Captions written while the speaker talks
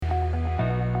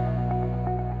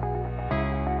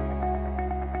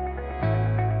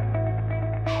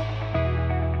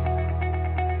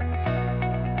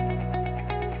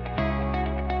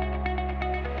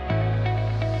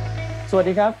สวัส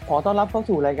ดีครับขอต้อนรับเข้า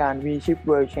สู่รายการ We Ship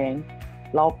World Change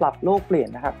เราปรับโลกเปลี่ยน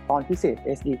นะครับตอนพิเศษ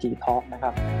SDG Talk นะครั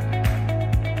บ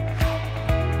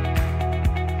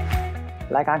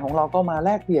รายการของเราก็มาแล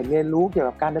กเปลี่ยนเรียนรู้เกี่ยว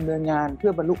กับการดำเนินงานเพื่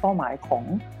อบรรลุเป้าหมายของ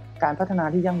การพัฒนา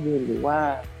ที่ยั่งยืนหรือว่า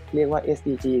เรียกว่า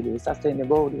SDG หรือ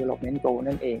Sustainable Development Goal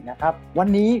นั่นเองนะครับวัน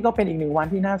นี้ก็เป็นอีกหนึ่งวัน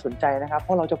ที่น่าสนใจนะครับเพ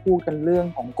ราะเราจะพูดกันเรื่อง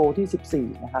ของ Goal ที่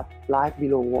14นะครับ Life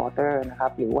Below Water นะครั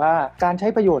บหรือว่าการใช้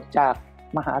ประโยชน์จาก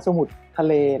มหาสมุทรทะ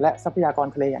เลและทรัพยากร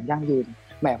ทะเลอย่างยั่งยืน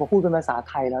แหมพอพูดเป็นภาษา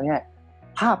ไทยแล้วเนี่ย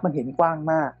ภาพมันเห็นกว้าง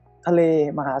มากทะเล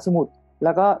มหาสมุทรแ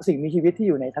ล้วก็สิ่งมีชีวิตที่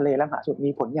อยู่ในทะเลและมหาสมุทร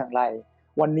มีผลอย่างไร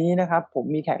วันนี้นะครับผม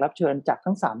มีแขกรับเชิญจาก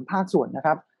ทั้ง3ภาคส่วนนะค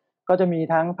รับก็จะมี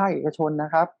ทั้งภาคเอกชนน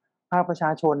ะครับภาคประช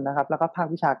าชนนะครับแล้วก็ภาค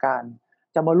วิชาการ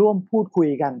จะมาร่วมพูดคุย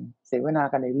กันเสวนา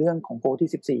กันในเรื่องของโก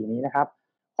ที่14นี้นะครับ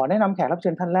ขอแนะนำแขกรับเชิ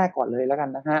ญท่านแรกก่อนเลยแล้วกัน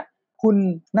นะฮะคุณ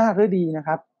นาคฤดีนะค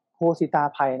รับโคสิตา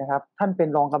ภัยนะครับท่านเป็น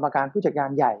รองกรรมการผู้จัดกา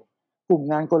รใหญ่กลุ่ม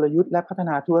งานกลยุทธ์และพัฒ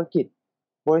นาธุรกิจ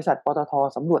บริษัทปตท.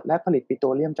สำรวจและผลิตปิโต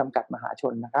รเลียมจำกัดมหาช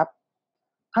นนะครับ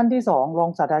ท่านที่2รอ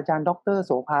งศาสตราจารย์ดร.โ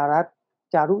สภารัตน์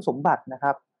จารุสมบัตินะค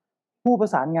รับผู้ประ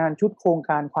สานงานชุดโครง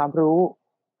การความรู้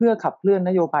เพื่อขับเคลื่อน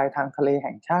นโยบายทางทะเลแ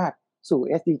ห่งชาติสู่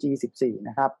SDG 14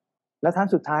นะครับและท่าน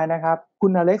สุดท้ายนะครับคุ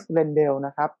ณอเล็กซ์เรนเดลน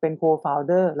ะครับเป็น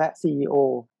Co-founder และ CEO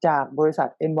จากบริษัท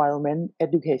Environment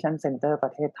Education Center ปร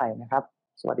ะเทศไทยนะครับ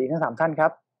สวัสดีทั้ง3ท่านครั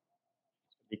บ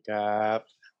สวัสดีครับ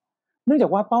เนื่องจา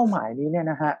กว่าเป้าหมายนี้เนี่ย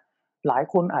นะฮะหลาย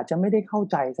คนอาจจะไม่ได้เข้า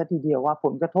ใจซะทีเดียวว่าผ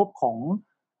ลกระทบของ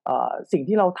สิ่ง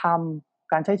ที่เราท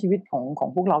ำการใช้ชีวิตของ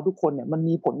พวกเราทุกคนเนี่ยมัน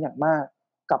มีผลอย่างมาก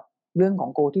กับเรื่องของ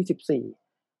โกที่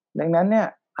14ดังนั้นเนี่ย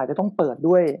อาจจะต้องเปิด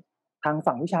ด้วยทาง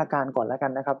ฝั่งวิชาการก่อนแล้วกั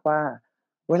นนะครับว่า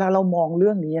เวลาเรามองเ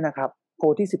รื่องนี้นะครับโก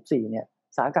ที่14เนี่ย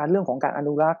สถานการณ์เรื่องของการอ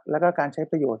นุรักษ์และก็การใช้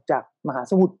ประโยชน์จากมหา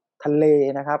สมุทรทะเล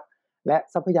นะครับและ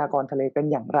ทรัพยากรทะเลเป็น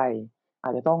อย่างไรอา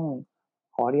จจะต้อง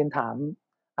ขอเรียนถาม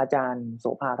อาจารย์โส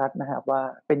ภารัตน์นะครับว่า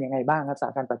เป็นยังไงบ้างครับสถา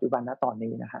นการณ์ปัจจุบันณตอน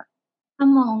นี้นะฮะถ้า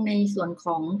มองในส่วนข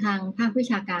องทางภาควิ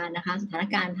ชาการนะคะสถาน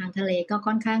การณ์ทางทะเลก็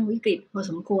ค่อนข้างวิกฤตพอ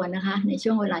สมควรนะคะในช่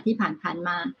วงเวลาที่ผ่านม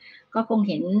าก็คง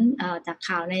เห็นจาก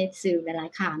ข่าวในสื่อหลาย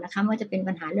ๆข่าวนะคะว่าจะเป็น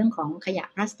ปัญหาเรื่องของขยะ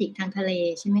พลาสติกทางทะเล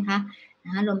ใช่ไหมคะน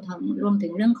ะคะรวมถึ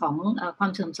งเรื่องของควา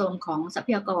มเสื่อมโทรมของทรัพ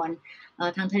ยากร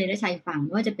ทางทะเลและชายฝั่งไ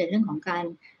ม่ว่าจะเป็นเรื่องของ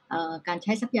การใ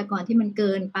ช้ทรัพยากรที่มันเ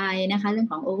กินไปนะคะเรื่อง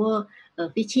ของ over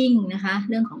fishing นะคะ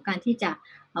เรื่องของการที่จะ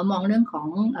มองเรื่องของ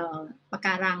ปะก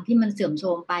ารังที่มันเสื่อมโทร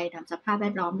มไปตามสภาพแว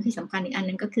ดล้อมที่สำคัญอีกอัน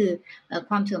นึงก็คือ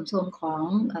ความเสื่อมโทรมของ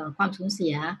ความสูญเสี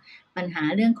ยปัญหา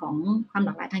เรื่องของความหล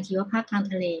ากหลายทางชีวภาพทาง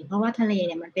ทะเลเพราะว่าทะเลเ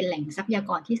นี่ยมันเป็นแหล่งทรัพยา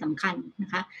กรที่สำคัญนะ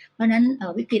คะเพราะฉะนั้น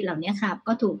วิกฤตเหล่านี้ค่ะ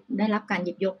ก็ถูกได้รับการห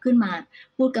ยิบยกขึ้นมา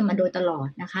พูดกันมาโดยตลอด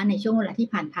นะคะในช่วงเวลาที่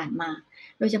ผ่านมา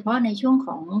โดยเฉพาะในช่วงข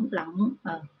องหลัง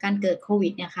การเกิดโควิ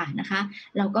ดเนี่ยค่ะนะคะ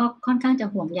เราก็ค่อนข้างจะ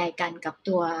ห่วงใยกันกับ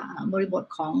ตัวบริบท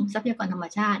ของทรัพยากรธรรม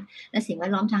ชาติและสิ่งแว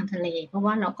ดล้อมทางทะเลเพราะ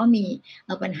ว่าเราก็มี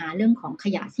ปัญหาเรื่องของข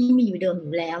ยะที่มีอยู่เดิมอ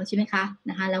ยู่แล้วใช่ไหมคะ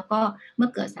นะคะแล้วก็เมื่อ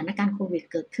เกิดสถานการณ์โควิด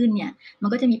เกิดขึ้นเนี่ยมัน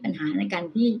ก็จะมีปัญหาในการ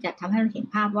ที่จะทำให้เราเห็น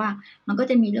ภาพว่ามันก็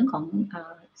จะมีเรื่องของ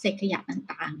เศษขยะ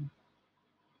ต่าง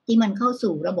ๆที่มันเข้า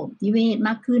สู่ระบบนิเวศม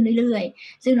ากขึ้นเรื่อย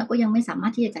ๆซึ่งเราก็ยังไม่สามาร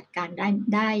ถที่จะจัดการ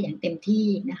ได้อย่างเต็มที่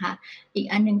นะคะอีก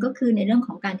อันนึงก็คือในเรื่องข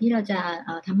องการที่เราจะ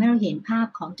ทำให้เราเห็นภาพ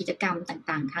ของกิจกรรม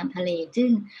ต่างๆทางทะเลซึ่ง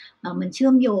มันเชื่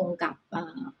อมโยง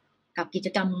กับกิจ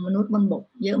กรรมมนุษย์บนบก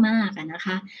เยอะมากนะค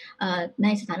ะใน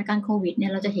สถานการณ์โควิดเนี่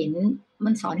ยเราจะเห็น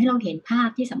มันสอนให้เราเห็นภาพ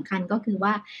ที่สำคัญก็คือ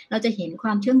ว่าเราจะเห็นคว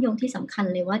ามเชื่อมโยงที่สำคัญ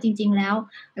เลยว่าจริงๆแล้ว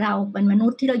เราเป็นมนุ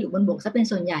ษย์ที่เราอยู่บนบกซะเป็น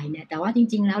ส่วนใหญ่เนี่ยแต่ว่าจ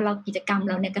ริงๆแล้วเรากิจกรรม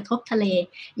เราเนี่ยกระทบทะเล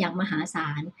อย่างมหาศา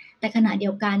ลแต่ขณะเดี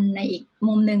ยวกันในอีก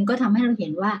มุมนึงก็ทำให้เราเห็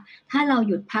นว่าถ้าเรา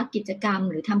หยุดพักกิจกรรม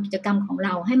หรือทำกิจกรรมของเร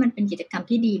าให้มันเป็นกิจกรรม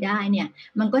ที่ดีได้เนี่ย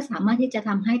มันก็สามารถที่จะท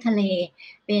ำให้ทะเล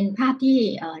เป็นภาพที่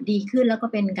ดีขึ้นแล้วก็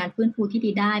เป็นการฟื้นฟูที่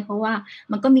ดีได้เพราะว่า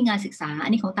มันก็มีงานศึกษาอั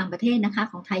นนี้ของต่างประเทศนะคะ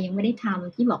ของไทยยังไม่ได้ท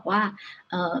ำที่บอกว่า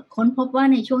ค้นพบว่า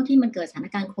ในช่วงที่มันเกิดสถาน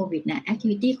การณ์โควิดเนี่ยแอคทิ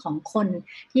วิตี้ของคน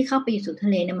ที่เข้าไปสู่ทะ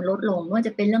เลเนี่ยมันลดลงไม่ว่าจ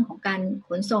ะเป็นเรื่องของการข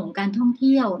นส่งการท่องเ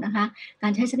ที่ยวนะคะกา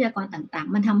รใช้ทรัพยากรต่าง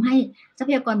ๆมันทำให้ทรัพ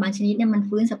ยากรบางชนิดเนี่ยมัน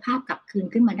ฟื้นสภาพกลับคืน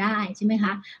ขึ้นมาได้ใช่ไหมค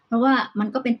ะเพราะว่ามัน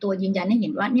ก็เป็นตัวยืนยันให้เห็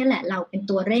นว่านี่แหละเราเป็น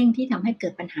ตัวเร่งที่ทำให้เกิ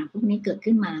ดปัญหาพวกนี้เกิด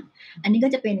ขึ้นมาอันนี้ก็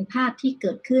จะเป็นภาพที่เ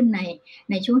กิดขึ้น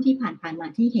ในช่วงที่ผ่านมา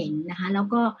ที่เห็นนะคะแล้ว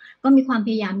ก็มีความพ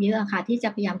ยายามเยอะค่ะที่จะ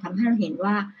พยายามทำให้เราเห็น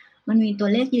ว่ามันมีตัว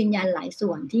เลขยืนยันหลายส่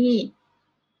วนที่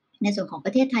ในส่วนของป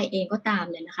ระเทศไทยเองก็ตาม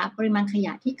เนี่ยนะคะปริมาณขย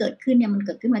ะที่เกิดขึ้นเนี่ยมันเ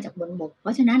กิดขึ้นมาจากบนบกเพร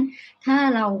าะฉะนั้นถ้า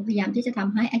เราพยายามที่จะท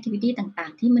ำให้แอคทิวิตี้ต่า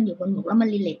งๆที่มันอยู่บนบกแล้วมัน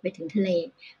รีเลทไปถึงทะเล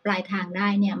ปลายทางได้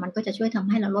เนี่ยมันก็จะช่วยทำ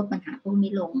ให้เราลดปัญหาพวก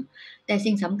นี้ลงแต่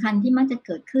สิ่งสำคัญที่มักจะเ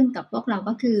กิดขึ้นกับพวกเรา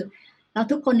ก็คือ เรา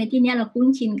ทุกคนในที่นี้เราคุ้น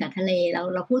ชินกับทะเล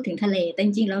เราพูดถึงทะเลแต่จ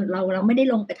ริงๆเราไม่ได้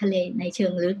ลงไปทะเลในเชิ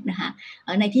งลึกนะคะ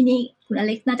ในที่นี้คุณอเ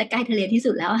ล็กซ์น่าจะใกล้ทะเลที่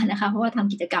สุดแล้วนะคะเพราะว่าท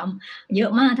ำกิจกรรมเยอ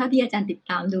ะมากเท่าที่อาจารย์ติด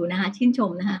ตามดูนะคะชื่นช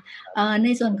มนะคะใน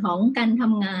ส่วนของการท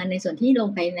ำงานในส่วนที่ลง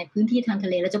ไปในพื้นที่ทางทะ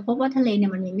เลเราจะพบว่าทะเลเนี่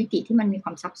ยมันมีมิติที่มันมีคว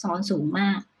ามซับซ้อนสูงม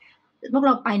ากพวกเ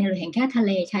ราไปเนี่ยเราเห็นแค่ทะเ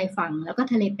ลชายฝั่งแล้วก็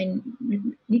ทะเลเป็น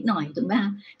นิดหน่อยถูกไหมค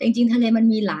ะแต่จริงๆทะเลมัน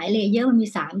มีหลายเลเยอร์มันมี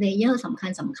3เลเยอร์สำ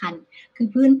คัญคือ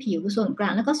พื้นผิวส่วนกลา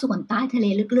งแล้วก็ส่วนใต้ทะเล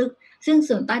ลึกๆซึ่ง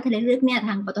ส่วนใต้ทะเลลึกเนี่ยท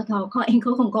างปตทเขาเอง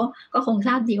ก็คงท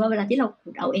ราบดีว่าเวลาที่เราขุ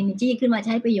ดเอา energy ขึ้นมาใ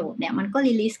ช้ประโยชน์เนี่ยมันก็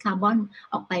release คาร์บอน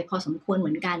ออกไปพอสมควรเห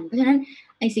มือนกันเพราะฉะนั้น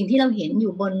ไอสิ่งที่เราเห็นอ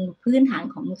ยู่บนพื้นฐาน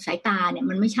ของสายตาเนี่ย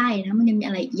มันไม่ใช่นะมันยังมีอ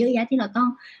ะไรเยอะแยะที่เราต้อง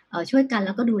ช่วยกันแ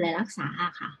ล้วก็ดูแลรักษา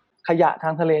ค่ะขยะทา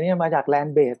งทะเลเนี่ยมาจากแลน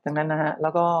ด์เบสทั้งนั้นนะฮะแล้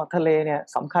วก็ทะเลเนี่ย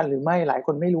สำคัญหรือไม่หลายค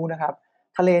นไม่รู้นะครับ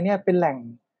ทะเลเนี่ยเป็นแหล่ง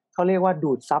เขาเรียกว่า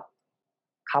ดูดซับ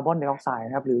คาร์บอนไดออกไซด์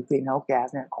นะครับหรือกรีนเฮาส์แก๊ส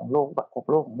เนี่ยของโลก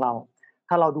ของเรา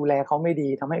ถ้าเราดูแลเขาไม่ดี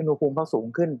ทำให้อุณหภูมิเขาสูง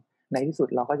ขึ้นในที่สุด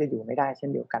เราก็จะอยู่ไม่ได้เช่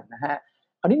นเดียวกันนะฮะ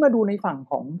คราวนี้มาดูในฝั่ง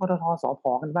ของปตท.สผ.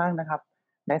กันบ้างนะครับ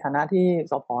ในฐานะที่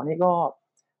สผ.นี่ก็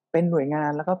เป็นหน่วยงา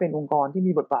นแล้วก็เป็นองค์กรที่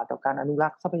มีบทบาทต่อการอนุรั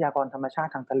กษ์ทรัพยากรธรรมชา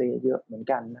ติทางทะเลเยอะเหมือน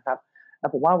กันนะครับ และ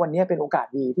ผมว่าวันนี้เป็นโอกาส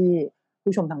ดีที่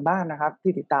ผู้ชมทางบ้านนะครับ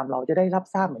ที่ติดตามเราจะได้รับ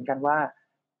ทราบเหมือนกันว่า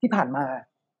ที่ผ่านมา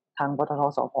ทางปตท.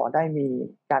สผ.ได้มี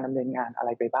การดำเนินงานอะไร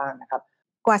ไปบ้างนะครับ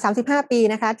กว่า35ปี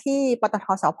นะคะที่ปตท.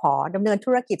สผ.ดำเนิน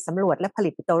ธุรกิจสำรวจและผลิ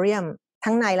ตปิโตรเลียม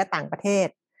ทั้งในและต่างประเทศ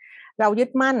เรายึด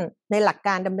มั่นในหลักก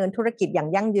ารดำเนินธุรกิจอย่าง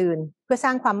ยั่งยืนเพื่อสร้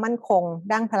างความมั่นคง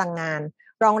ด้านพลังงาน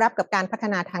รองรับกับการพัฒ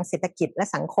นาทางเศรษฐกิจและ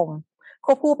สังคมค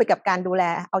วบคู่ไปกับการดูแล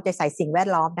เอาใจใส่สิ่งแวด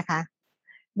ล้อมนะคะ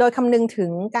โดยคำนึงถึ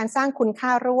งการสร้างคุณค่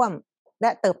าร่วมและ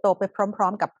เติบโตไปพร้อ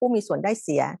มๆกับผู้มีส่วนได้เ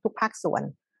สียทุกภาคส่วน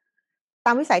ต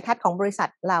ามวิสัยทัศน์ของบริษัท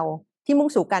เราที่มุ่ง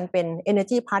สู่การเป็น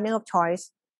Energy Partner of Choice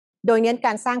โดยเน้นก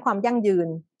ารสร้างความยั่งยืน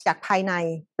จากภายใน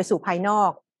ไปสู่ภายนอ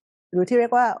กหรือที่เรีย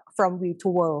กว่า from we to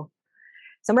world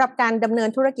สำหรับการดำเนิน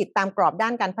ธุรกิจตามกรอบด้า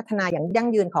นการพัฒนาอย่างยั่ง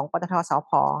ยืนของปตท.ส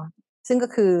ผ.ซึ่งก็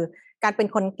คือการเป็น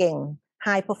คนเก่ง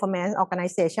High Performance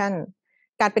Organization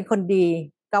การเป็นคนดี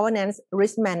Governance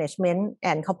Risk Management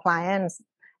and Compliance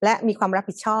และมีความรับ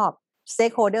ผิดชอบ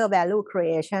Stakeholder Value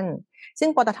Creation ซึ่ง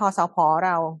ปตท.สผ.เ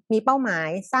รามีเป้าหมาย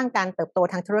สร้างการเติบโต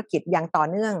ทางธุรกิจอย่างต่อ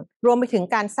เนื่องรวมไปถึง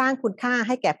การสร้างคุณค่าใ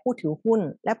ห้แก่ผู้ถือหุ้น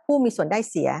และผู้มีส่วนได้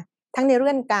เสียทั้งในเ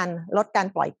รื่องการลดการ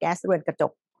ปล่อยแก๊สเรือนกระจ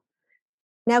ก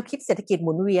แนวคิดเศรษฐกิจห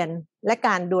มุนเวียนและก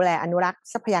ารดูแลอนุรักษ์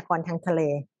ทรัพยากรทางทะเล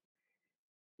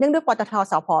เนื่องด้วยปตท.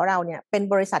สผ.เราเนี่ยเป็น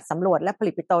บริษัทสำรวจและผ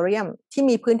ลิตปิโตรเลียมที่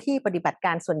มีพื้นที่ปฏิบัติก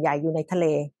ารส่วนใหญ่อยู่ในทะเล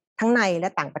ทั้งในและ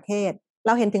ต่างประเทศเร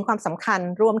าเห็นถึงความสำคัญ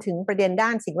รวมถึงประเด็นด้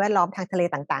านสิ่งแวดล้อมทางทะเล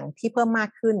ต่างๆที่เพิ่มมาก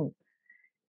ขึ้น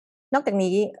นอกจาก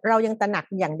นี้เรายังตระหนัก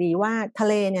อย่างดีว่าทะ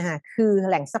เลเนี่ยคือ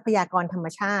แหล่งทรัพยากรธรรม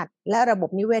ชาติและระบบ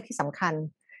นิเวศที่สำคัญ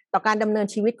ต่อการดำเนิน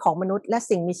ชีวิตของมนุษย์และ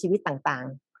สิ่งมีชีวิตต่าง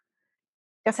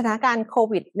ๆจากสถานการณ์โค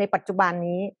วิดในปัจจุบัน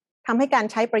นี้ทำให้การ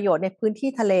ใช้ประโยชน์ในพื้นที่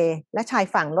ทะเลและชาย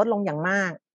ฝั่งลดลงอย่างมา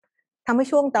กทำให้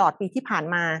ช่วงตลอดปีที่ผ่าน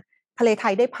มาทะเลไท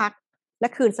ยได้พักและ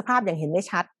คืนสภาพอย่างเห็นได้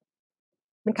ชัด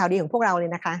เป็นข่าวดีของพวกเราเล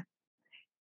ยนะคะ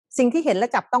สิ่งที่เห็นและ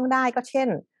จับต้องได้ก็เช่น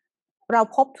เรา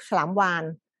พบฉลามวาฬ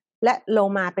และโล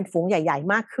มาเป็นฝูงใหญ่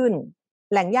ๆมากขึ้น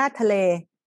แหล่งหญ้าทะเล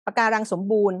ปะการังสม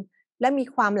บูรณ์และมี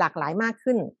ความหลากหลายมาก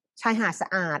ขึ้นชายหาดสะ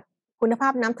อาดคุณภา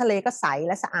พน้ำทะเลก็ใสแ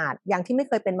ละสะอาดอย่างที่ไม่เ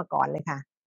คยเป็นมาก่อนเลยค่ะ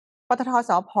ปตท.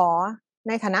สผ.ใ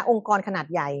นฐานะองค์กรขนาด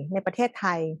ใหญ่ในประเทศไท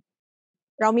ย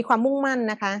เรามีความมุ่งมั่น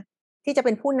นะคะที่จะเ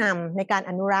ป็นผู้นำในการ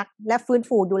อนุรักษ์และฟื้น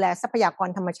ฟูดูแลทรัพยากร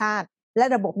ธรรมชาติและ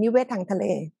ระบบนิเวศทางทะเล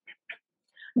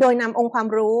โดยนำองค์ความ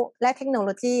รู้และเทคโนโล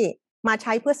ยีมาใ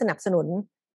ช้เพื่อสนับสนุน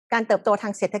การเติบโตทา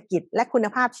งเศรษฐกิจและคุณ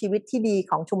ภาพชีวิตที่ดี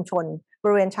ของชุมชนบ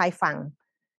ริเวณชายฝั่ง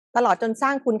ตลอดจนสร้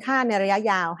างคุณค่าในระยะ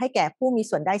ยาวให้แก่ผู้มี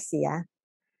ส่วนได้เสีย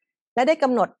และได้ก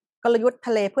ำหนดกลยุทธ์ท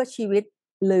ะเลเพื่อชีวิต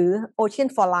หรือ Ocean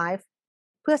for Life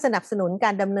เพื่อสนับสนุนก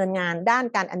ารดำเนินงานด้าน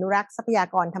การอนุรักษ์ทรัพยา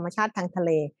กรธรรมชาติทางทะเ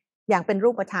ลอย่างเป็น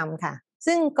รูปธรรมค่ะ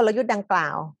ซึ่งกลยุทธ์ดังกล่า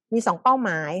วมี2เป้าหม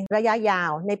ายระยะยา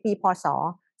วในปีพ.ศ.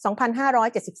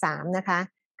 2573นะคะ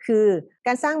คือก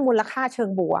ารสร้างมูลค่าเชิง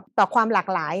บวกต่อความหลาก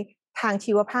หลายทาง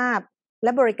ชีวภาพแล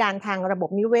ะบริการทางระบบ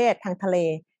นิเวศทางทะเล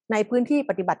ในพื้นที่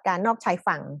ปฏิบัติการนอกชาย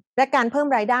ฝั่งและการเพิ่ม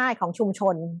รายได้ของชุมช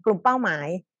นกลุ่มเป้าหมาย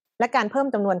และการเพิ่ม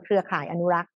จำนวนเครือข่ายอนุ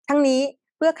รักษ์ทั้งนี้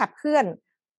เพื่อขับเคลื่อน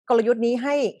กลยุทธ์นี้ใ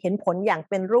ห้เห็นผลอย่าง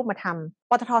เป็นรูปธรรม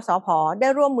ปตท.สผ.ได้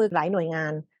ร่วมมือหลายหน่วยงา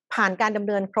นผ่านการดำ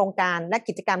เนินโครงการและ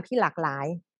กิจกรรมที่หลากหลาย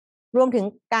รวมถึง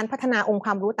การพัฒนาองค์คว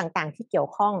ามรู้ต่างๆที่เกี่ยว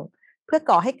ข้องเพื่อ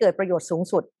ก่อให้เกิดประโยชน์สูง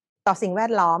สุดต่อสิ่งแว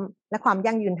ดล้อมและความ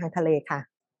ยั่งยืนทางทะเลค่ะ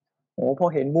พอ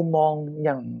เห็นมุมมองอ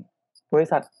ย่างบริ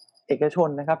ษัทเอกชน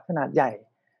นะครับขนาดใหญ่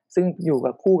ซึ่งอยู่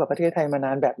กับคู่กับประเทศไทยมาน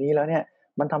านแบบนี้แล้วเนี่ย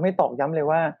มันทำให้ตอกย้ำเลย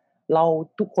ว่าเรา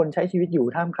ทุกคนใช้ชีวิตอยู่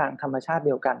ท่ามกลางธรรมชาติเ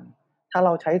ดียวกันถ้าเร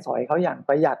าใช้สอยเขาอย่างป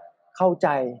ระหยัด เข้าใจ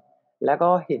แล้วก็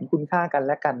เห็นคุณค่ากันแ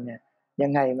ละกันเนี่ยยั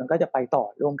งไงมันก็จะไปต่อ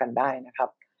ร่วมกันได้นะครับ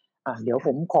เดี๋ยวผ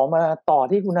มขอมาต่อ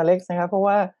ที่คุณอเล็กซ์นะครับเพราะ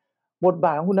ว่าบทบ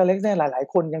าทของคุณอเล็กซ์เนี่ยหลาย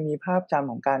ๆคนยังมีภาพจำ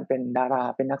ของการเป็นดารา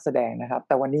เป็นนักแสดงนะครับแ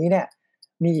ต่วันนี้เนี่ย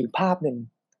มีอีกภาพหนึ่ง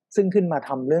ซึ่งขึ้นมาท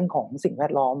ำเรื่องของสิ่งแว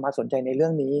ดล้อมมาสนใจในเรื่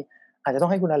องนี้อาจจะต้อ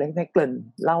งให้คุณอเล็กซ์เกริ่น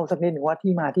เล่าสักนิดหนึ่งว่า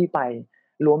ที่มาที่ไป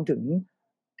รวมถึง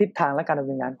ทิศทางและการดำเ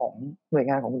นินงานของหน่วย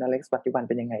งานของคุณอเล็กซ์ปัจจุบันเ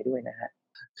ป็นยังไงด้วยนะฮะ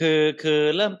คือ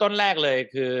เริ่มต้นแรกเลย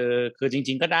คือจ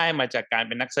ริงๆก็ได้มาจากการเ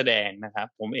ป็นนักแสดงนะครับ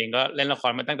ผมเองก็เล่นละค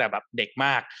รมาตั้งแต่แบบเด็กม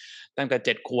ากตั้งแต่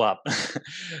7 ขวบ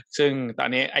ซึ่งตอน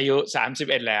นี้อายุ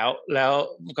31แล้ว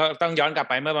ก็ต้องย้อนกลับ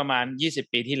ไปเมื่อประมาณ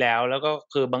20 ปีที่แล้วก็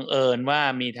คือบังเอิญว่า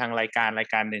มีทางรายการ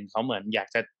หนึ่งเขาเหมือนอยา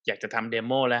กจะทำเดโ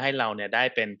มและให้เราเนี่ยได้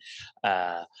เป็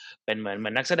นเหมื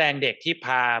อนนักแสดงเด็กที่พ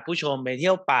าผู้ชมไปเที่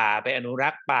ยวป่าไปอนุรั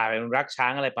กษ์ป่าไปอนุรักษ์ช้า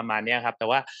งอะไรประมาณนี้ครับแต่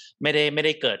ว่าไม่ไ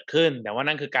ด้เกิดขึ้นแต่ว่า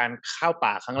นั่นคือการเข้า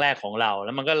ป่าครั้งแรกของเราแ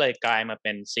ล้วมันก็เลยกลายมาเ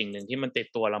ป็นสิ่งหนึ่งที่มันติด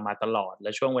ตัวเรามาตลอดและ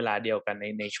ช่วงเวลาเดียวกัน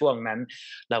ในช่วงนั้น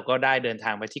เราก็ได้เดินท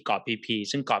างไปที่เกาะพีพี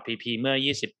ซึ่งเกาะพีพีเมื่อ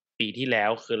20 ปีที่แล้ว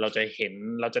คือเราจ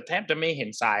ะแทบจะไม่เห็น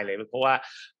ทรายเลยเพราะว่า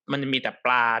มันมีแต่ป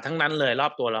ลาทั้งนั้นเลยรอ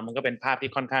บตัวเรามันก็เป็นภาพ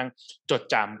ที่ค่อนข้างจด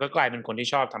จำก็กลายเป็นคนที่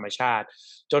ชอบธรรมชาติ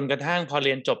จนกระทั่งพอเ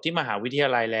รียนจบที่มหาวิทย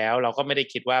าลัยแล้วเราก็ไม่ได้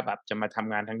คิดว่าแบบจะมาท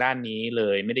ำงานทางด้านนี้เล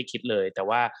ยไม่ได้คิดเลยแต่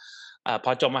ว่าพ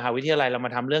อจบมหาวิทยาลัยเราม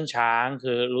าทำเรื่องช้าง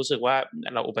คือรู้สึกว่า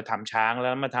เราอุปถัมภ์ช้างแล้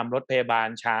วมาทำรถพยาบาล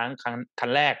ช้างคัน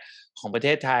แรกของประเท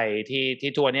ศไทย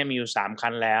ที่ทัวร์นี้มีอยู่3 คั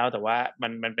นแล้วแต่ว่า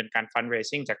มันเป็นการ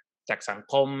fundraising จากสัง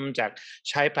คมจาก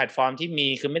ใช้แพลตฟอร์มที่มี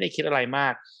คือไม่ได้คิดอะไรมา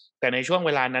กแต่ในช่วงเ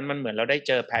วลานั้นมันเหมือนเราได้เ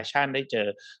จอ passion ได้เจอ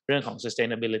เรื่องของ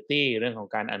sustainability เรื่องของ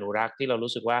การอนุรักษ์ที่เรา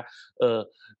รู้สึกว่า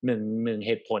หนึ่งเ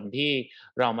หตุผลที่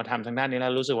เรามาทำทางด้านนี้แล้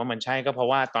วรู้สึกว่ามันใช่ก็เพราะ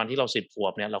ว่าตอนที่เรา10 ขว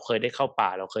บเนี่ยเราเคยได้เข้าป่า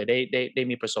เราเคยได้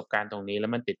มีประสบการณ์ตรงนี้แล้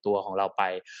วมันติดตัวของเราไป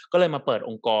ก็เลยมาเปิด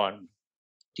องค์กร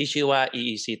ที่ชื่อว่า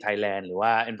EEC Thailand หรือว่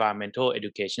า Environmental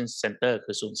Education Center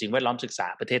คือศูนย์สิ่งแวดล้อมศึกษา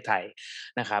ประเทศไทย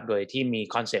นะครับโดยที่มี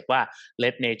คอนเซปต์ว่า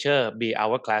Let Nature be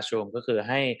our classroom ก็คือ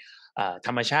ให้ธ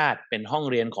รรมชาติเป็นห้อง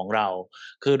เรียนของเรา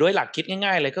คือด้วยหลักคิด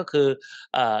ง่ายๆเลยก็คือ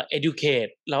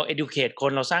educate เรา educate ค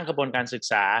นเราสร้างกระบวนการศึก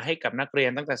ษาให้กับนักเรีย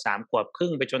นตั้งแต่3 ขวบครึ่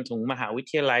งไปจนถึงมหาวิ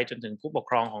ทยาลัยจนถึงผู้ปก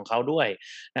ครองของเขาด้วย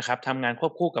นะครับทำงานคว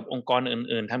บคู่กับองค์กร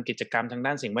อื่นๆทำกิจกรรมทางด้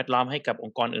านสิ่งแวดล้อมให้กับอ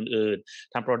งค์กรอื่น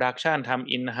ๆทำ production ท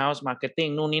ำ in-house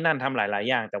marketing นู่นนี่นั่นทำหลายๆ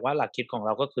อย่างแต่ว่าหลักคิดของเร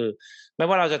าก็คือไม่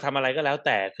ว่าเราจะทำอะไรก็แล้วแ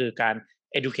ต่คือการ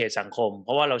educate สังคมเพ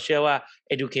ราะว่าเราเชื่อว่า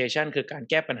education คือการ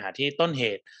แก้ปัญหาที่ต้นเห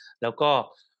ตุแล้วก็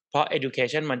เพราะ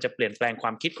education มันจะเปลี่ยนแปลงคว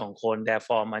ามคิดของคน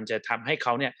therefore มันจะทำให้เข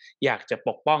าเนี่ยอยากจะป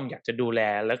กป้องอยากจะดูแล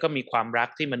แล้วก็มีความรัก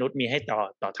ที่มนุษย์มีให้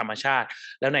ต่อธรรมชาติ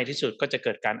แล้วในที่สุดก็จะเ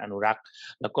กิดการอนุรักษ์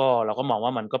แล้วก็เราก็มองว่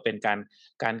ามันก็เป็น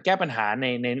การแก้ปัญหา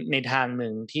ในทางห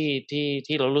นึ่ง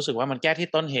ที่เรารู้สึกว่ามันแก้ที่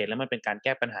ต้นเหตุแล้วมันเป็นการแ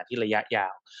ก้ปัญหาที่ระยะยา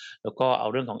วแล้วก็เอา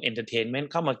เรื่องของ entertainment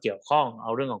เข้ามาเกี่ยวข้องเอ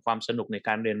าเรื่องของความสนุกในก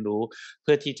ารเรียนรู้เ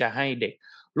พื่อที่จะให้เด็ก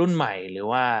รุ่นใหม่หรือ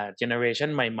ว่า generation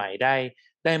ใหม่ๆ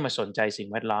ได้มาสนใจสิ่ง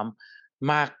แวดล้อม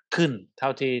มากขึ้นเท่า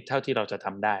ที่เราจะท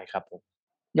ำได้ครับผม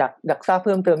อยากทราบเ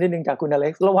พิ่มเติมนิดนึงจากคุณอเล็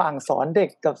กซ์ระหว่างสอนเด็ก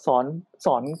กับส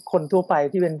อนคนทั่วไป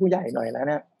ที่เป็นผู้ใหญ่หน่อยแล้วเ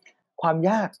นี่ยความ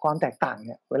ยากความแตกต่างเ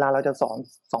นี่ยเวลาเราจะสอน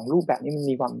2 รูปแบบนี้มัน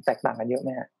มีความแตกต่างกันเยอะไหม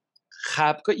ฮะค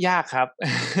รับก็ยากครับ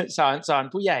สอน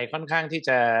ผู้ใหญ่ค่อนข้างที่จ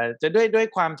ะด้วย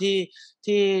ความที่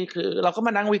คือเราก็ม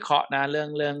านั่งวิเคราะห์นะเ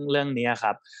รื่องนี้ค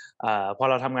รับพอ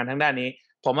เราทำงานทางด้านนี้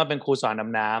ผมมาเป็นครูสอนด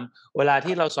ำน้ำเวลา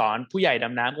ที่เราสอนผู้ใหญ่ด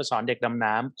ำน้ำกับสอนเด็กดำ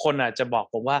น้ำคนอาจจะบอก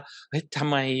ผมว่าเฮ้ยทำ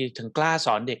ไมถึงกล้าส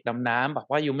อนเด็กดำน้ำบอก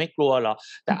ว่าอยู่ไม่กลัวเหรอ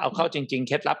แต่เอาเข้าจริงๆเ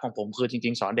คล็ดลับของผมคือจ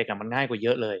ริงๆสอนเด็กมันง่ายกว่าเย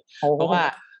อะเลยเพราะ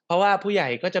ว่าผู้ใหญ่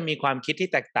ก็จะมีความคิดที่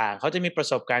แตกต่างเขาจะมีประ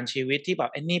สบการณ์ชีวิตที่แบ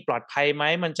บไอ้นี่ปลอดภัยไหม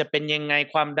มันจะเป็นยังไง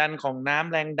ความดันของน้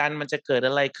ำแรงดันมันจะเกิด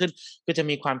อะไรขึ้นก็จะ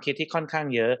มีความคิดที่ค่อนข้าง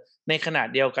เยอะในขณะ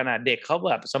เดียวกันเด็กเขา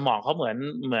แบบสมองเขาเหมื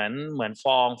อนฟ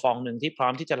องหนึ่งที่พร้อ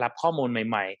มที่จะรับข้อมูลใ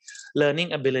หม่ๆ learning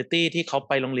ability ที่เขาไ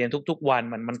ปโรงเรียนทุกๆวัน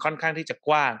มันค่อนข้างที่จะก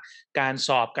ว้างการส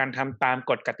อบการทำตาม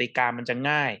กฎกติกามันจะ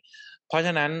ง่ายเพราะฉ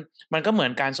ะนั้นมันก็เหมือ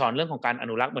นการสอนเรื่องของการอ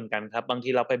นุรักษ์เหมือนกันครับบางที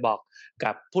เราไปบอก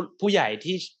กับผู้ใหญ่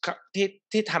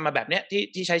ที่ทำมาแบบเนี้ย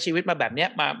ที่ใช้ชีวิตมาแบบเนี้ย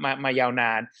มายาวน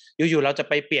านอยู่ๆเราจะ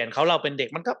ไปเปลี่ยนเขาเราเป็นเด็ก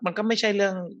มันก็ไม่ใช่เรื่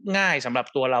องง่ายสำหรับ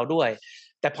ตัวเราด้วย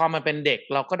แต่พอมันเป็นเด็ก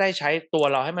เราก็ได้ใช้ตัว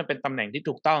เราให้มันเป็นตำแหน่งที่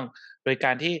ถูกต้องโดยก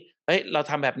ารที่เรา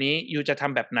ทำแบบนี้ยูจะท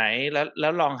ำแบบไหนแล้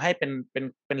วลองให้เ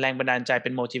ป็นแรงบันดาลใจเป็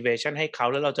น motivation ให้เขา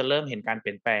แล้วเราจะเริ่มเห็นการเป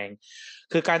ลี่ยนแปลง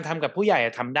คือการทำกับผู้ใหญ่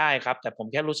ทำได้ครับแต่ผม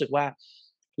แค่รู้สึกว่า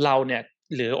เราเนี่ย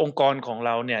หรือองค์กรของเ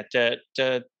ราเนี่ยจะ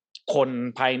คน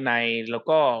ภายในแล้ว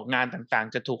ก็งานต่าง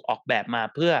ๆจะถูกออกแบบมา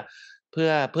เพื่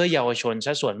อเยาวชนซ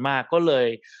ะส่วนมากก็เลย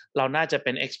เราน่าจะเ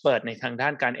ป็น expert ในทางด้า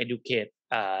นการ educate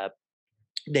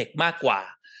เด็กมากกว่า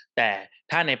แต่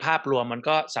ถ้าในภาพรวมมัน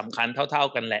ก็สำคัญเท่า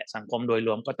ๆกันแหละสังคมโดยร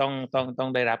วมก็ต้อ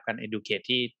งได้รับการ educate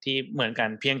ที่เหมือนกัน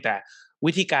เพียงแต่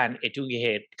วิธีการ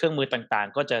educate เครื่องมือต่าง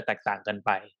ๆก็จะแตกต่างกันไ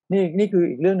ปนี่คือ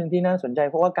อีกเรื่องนึงที่น่าสนใจ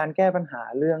เพราะว่าการแก้ปัญหา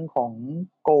เรื่องของ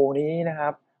โกนี้นะครั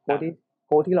บโ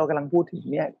กที่เรากำลังพูดถึง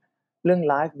เนี่ยเรื่อง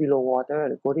life below water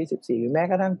หรือโกที่14หรือแม้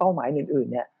กระทั่งเป้าหมายอื่น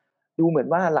ๆเนี่ยดูเหมือน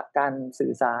ว่าหลักการสื่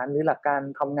อสารหรือหลักการ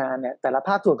ทำงานเนี่ยแต่ละภ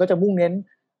าคส่วนก็จะมุ่งเน้น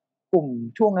กลุ่ม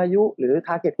ช่วงอายุหรือ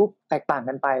target group แตกต่าง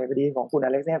กันไปพอดีของคุณอ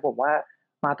เล็กซ์เนี่ยผมว่า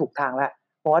มาถูกทางแล้ว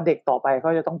เพราะว่าเด็กต่อไปก็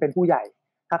จะต้องเป็นผู้ใหญ่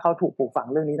ถ้าเขาถูกปลูกฝัง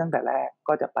เรื่องนี้ตั้งแต่แรก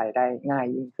ก็จะไปได้ง่าย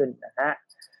ยิ่งขึ้นนะฮะ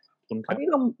อันนี้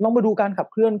เรามาดูการขับ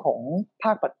เคลื่อนของภ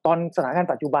าคตอนสถานการ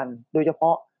ณ์ปัจจุบันโดยเฉพา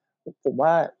ะผมว่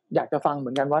าอยากจะฟังเหมื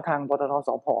อนกันว่าทางปตท.ส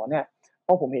ผ.เนี่ยเพร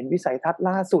าะผมเห็นวิสัยทัศน์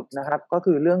ล่าสุดนะครับก็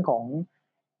คือเรื่องของ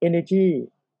Energy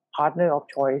Partner of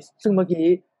Choice ซึ่งเมื่อกี้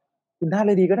คุณท่านเ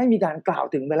ลยดีก็ได้มีการกล่าว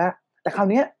ถึงไปแล้วแต่คราว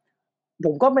นี้ผ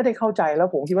มก็ไม่ได้เข้าใจแล้ว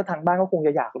ผมคิดว่าทางบ้านก็คงจ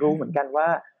ะอยากรู้เหมือนกันว่า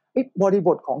บริบ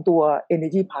ทของตัว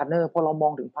Energy Partner พอเรามอ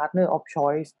งถึง Partner of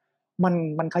Choice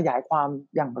มันขยายความ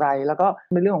อย่างไรแล้วก็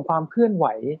ในเรื่องของความเคลื่อนไหว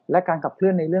และการขับเคลื่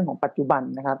อนในเรื่องของปัจจุบัน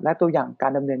นะครับและตัวอย่างกา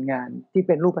รดำเนินงานที่เ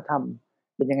ป็นรูปธรรม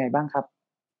เป็นยังไงบ้างครับ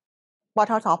ปต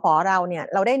ท.สผ.เราเนี่ย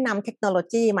เราได้นำเทคโนโล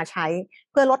ยีมาใช้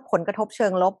เพื่อลดผลกระทบเชิ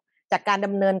งลบจากการด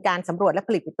ำเนินการสำรวจและผ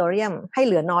ลิตปิโตรเลียมให้เ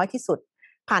หลือน้อยที่สุด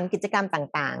ผ่านกิจกรรม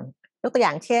ต่างๆยกตัวอ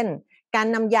ย่างเช่นการ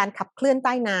นำยานขับเคลื่อนใ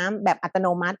ต้น้ำแบบอัตโน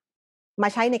มัติมา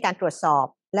ใช้ในการตรวจสอบ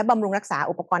และบำรุงรักษา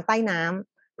อุปกรณ์ใต้น้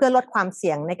ำเพื่อลดความเ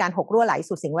สี่ยงในการหกรั่วไหล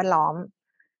สู่สิ่งแวดล้อม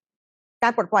กา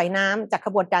รปลดปล่อยน้ำจากก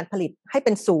ระบวนการผลิตให้เ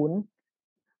ป็นศูนย์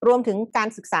รวมถึงการ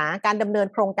ศึกษาการดำเนิน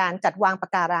โครงการจัดวางปะ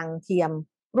การังเทียม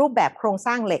รูปแบบโครงส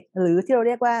ร้างเหล็กหรือที่เราเ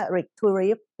รียกว่า rig to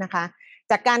reef นะคะ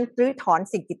จากการรื้อถอน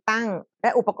สิ่งติดตั้งและ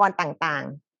อุปกรณ์ต่าง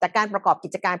ๆจากการประกอบกิ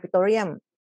จการปิโตรเลียม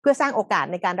เพื่อสร้างโอกาส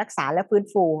ในการรักษาและฟื้น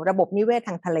ฟูระบบนิเวศท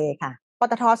างทะเลค่ะป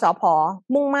ตท.สผ.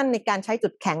มุ่งมั่นในการใช้จุ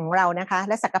ดแข็งของเรานะคะ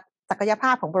และศักยภ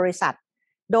าพของบริษัท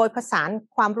โดยประสาน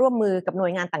ความร่วมมือกับหน่ว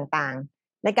ยงานต่าง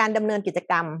ๆในการดำเนินกิจ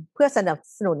กรรมเพื่อสนับ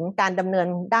สนุนการดำเนิน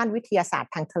ด้านวิทยาศาสต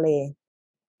ร์ทางทะเล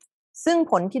ซึ่ง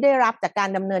ผลที่ได้รับจากการ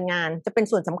ดำเนินงานจะเป็น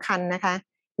ส่วนสำคัญนะคะ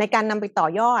ในการนำไปต่อ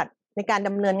ยอดในการด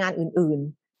ำเนินงานอื่น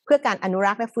ๆเพื่อการอนุ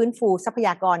รักษ์และฟื้นฟูทรัพย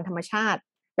ากรธรรมชาติ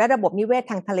และระบบนิเวศ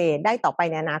ทางทะเลได้ต่อไป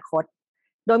ในอนาคต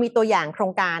โดยมีตัวอย่างโคร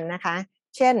งการนะคะ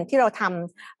เช่นที่เราท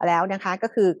ำแล้วนะคะก็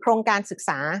คือโครงการศึกษ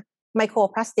าไมโคร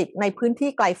พลาสติกในพื้นที่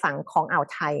ไกลฝั่งของอ่าว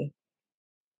ไทย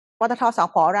ปตท.ส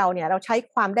ผ.เราเนี่ยเราใช้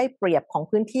ความได้เปรียบของ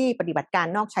พื้นที่ปฏิบัติการ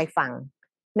นอกชายฝั่ง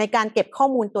ในการเก็บข้อ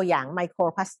มูลตัวอย่างไมโคร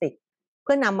พลาสติกเ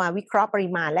พื่อนำมาวิเคราะห์ปริ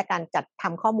มาณและการจัดท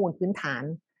ำข้อมูลพื้นฐาน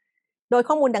โดย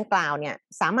ข้อมูลดังกล่าวเนี่ย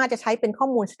สามารถจะใช้เป็นข้อ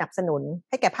มูลสนับสนุน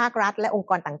ให้แก่ภาครัฐและองค์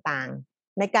กรต่าง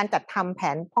ๆในการจัดทำแผ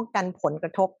นป้องกันผลกร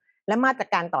ะทบและมาตร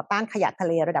การต่อต้านขยะทะเ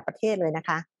ลระดับประเทศเลยนะค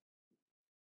ะ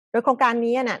โดยโครงการ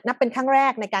นี้นับเป็นครั้งแร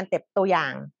กในการเก็บตัวอย่า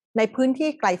งในพื้นที่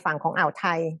ไกลฝั่งของอ่าวไท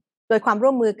ยโดยความร่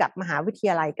วมมือกับมหาวิทย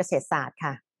าลัยเกษตรศาสตร์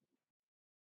ค่ะ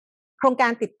โครงกา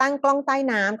รติดตั้งกล้องใต้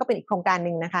น้ำก็เป็นอีกโครงการห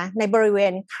นึ่งนะคะในบริเว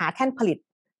ณขาแท่นผลิต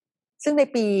ซึ่งใน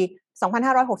ปี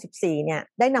 2564 เนี่ย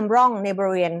ได้นำร่องในบ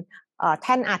ริเวณแ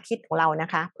ท่นอาทิตย์ของเรานะ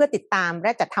คะเพื่อติดตามแล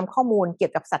ะจัดทำข้อมูลเกี่ย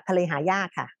วกับสัตว์ทะเลหายาก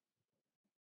ค่ะ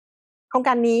โครงก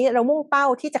ารนี้เรามุ่งเป้า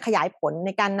ที่จะขยายผลใน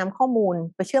การนำข้อมูล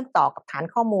ไปเชื่อมต่อกับฐาน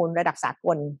ข้อมูลระดับสาก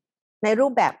ลในรู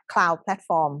ปแบบ Cloud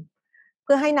Platform เ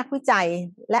พื่อให้นักวิจัย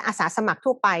และอาสาสมัคร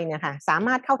ทั่วไปเนี่ยค่ะสาม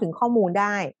ารถเข้าถึงข้อมูลไ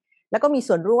ด้แล้วก็มี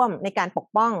ส่วนร่วมในการปก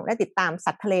ป้องและติดตาม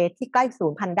สัตว์ทะเลที่ใกล้สู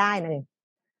ญพันธุ์ได้เลย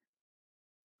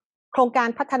โครงการ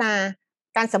พัฒนา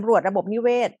การสำรวจระบบนิเว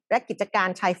ศและกิจการ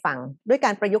ชายฝั่งด้วยกา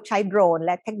รประยุกต์ใช้โดรนแ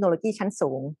ละเทคโนโลยีชั้น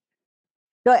สูง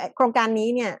โดยโครงการนี้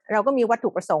เนี่ยเราก็มีวัตถุ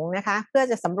ประสงค์นะคะเพื่อ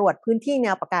จะสำรวจพื้นที่แน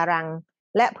วปะการัง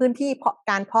และพื้นที่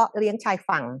การเพาะเลี้ยงชาย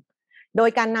ฝั่งโดย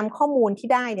การนำข้อมูลที่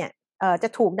ได้เนี่ยจะ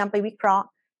ถูกนำไปวิเคราะห์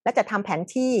และจะทำแผน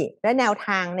ที่และแนวท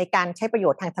างในการใช้ประโย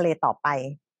ชน์ทางทะเลต่อไป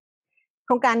โค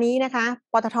รงการนี้นะคะ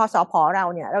ปตท.สผ.เรา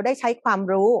เนี่ยเราได้ใช้ความ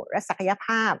รู้และศักยภ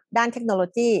าพด้านเทคโนโล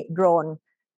ยีโดรน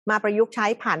มาประยุกต์ใช้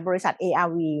ผ่านบริษัท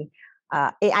ARV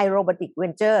AI Robotic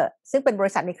Venture ซึ่งเป็นบ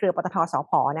ริษัทในเครือปตท.ส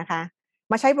ผ.นะคะ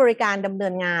มาใช้บริการดำเนิ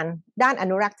นงานด้านอ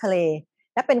นุรักษ์ทะเล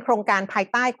และเป็นโครงการภาย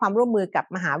ใต้ความร่วมมือกับ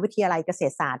มหาวิทยาลัยเกษ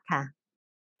ตรศาสตร์ค่ะ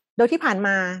โดยที่ผ่านม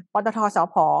าปตท.ส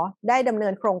ผ.ได้ดำเนิ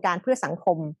นโครงการเพื่อสังค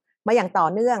มมาอย่างต่อ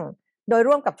เนื่องโดย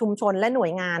ร่วมกับชุมชนและหน่ว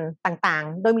ยงานต่าง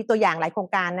ๆโดยมีตัวอย่างหลายโครง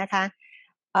การนะคะ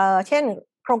เช่น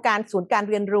โครงการศูนย์การ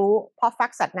เรียนรู้เพาะฟั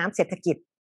กสัตว์น้ำเศรษฐกิจ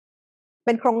เ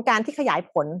ป็นโครงการที่ขยาย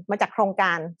ผลมาจากโครงก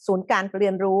ารศูนย์การเรี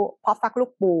ยนรู้เพาะฟักลู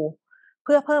กปูเ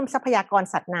พื่อเพิ่มทรัพยากร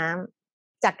สัตว์น้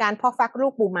ำจากการเพาะฟักลู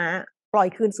กปูม้าปล่อย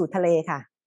คืนสู่ทะเลค่ะ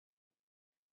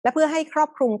และเพื่อให้ครอบ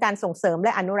คลุมการส่งเสริมแล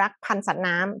ะอนุรักษ์พันธุ์สัตว์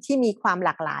น้ำที่มีความหล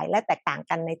ากหลายและแตกต่าง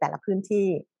กันในแต่ละพื้นที่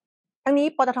ทั้งนี้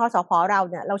ปตท.สผ.เรา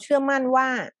เนี่ยเราเชื่อมั่นว่า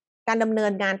การดำเนิ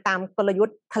นงานตามกลยุท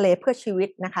ธ์ทะเลเพื่อชีวิต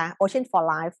นะคะ Ocean for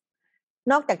Life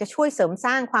นอกจากจะช่วยเสริมส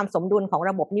ร้างความสมดุลของ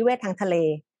ระบบนิเวศทางทะเล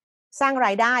สร้างร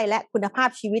ายได้และคุณภาพ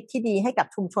ชีวิตที่ดีให้กับ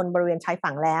ชุมชนบริเวณชาย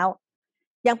ฝั่งแล้ว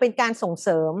ยังเป็นการส่งเส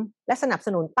ริมและสนับส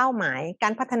นุนเป้าหมายกา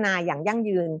รพัฒนาอย่างยั่ง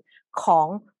ยืนของ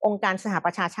องค์การสหป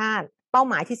ระชาชาติเป้า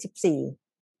หมายที่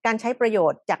14การใช้ประโย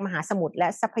ชน์จากมหาสมุทรและ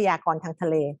ทรัพยากรทางทะ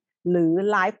เลหรือ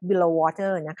Life Below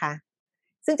Water นะคะ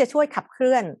ซึ่งจะช่วยขับเค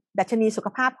ลื่อนดัชนีสุข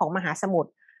ภาพของมหาสมุท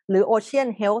รหรือ Ocean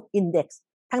Health Index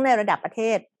ทั้งในระดับประเท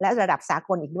ศและระดับสาก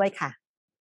ลอีกด้วยค่ะ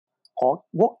ขอ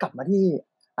วกกลับมาที่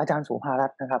อาจารย์โสภารั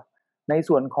ตน์นะครับใน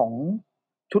ส่วนของ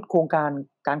ชุดโครงการ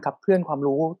การขับเคลื่อนความ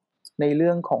รู้ในเ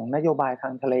รื่องของนโยบายทา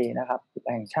งทะเลนะครับ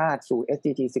แห่งชาติสู่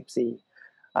SDG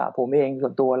 14ผมเองส่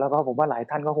วนตัวแล้วก็ผมว่าหลาย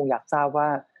ท่านก็คงอยากทราบว่า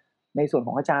ในส่วนข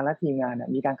องอาจารย์และทีมงาน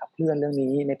มีการขับเคลื่อนเรื่อง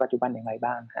นี้ในปัจจุบันอย่างไร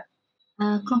บ้างฮะ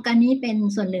โครงการนี้เป็น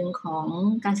ส่วนหนึ่งของ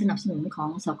การสนับสนุนของ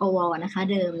สกวนะคะ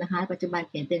เดิมนะคะปัจจุบัน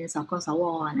เปลี่ยนเป็นสกสว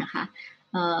นะคะ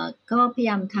ก็พยา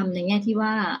ยามทำในแง่ที่ว่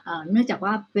าเนื่องจาก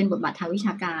ว่าเป็นบทบาททางวิช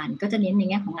าการก็จะเน้นใน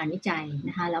แง่ของงานวิจัย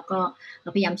นะคะแล้วก็เรา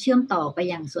พยายามเชื่อมต่อไป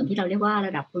ยังส่วนที่เราเรียกว่าร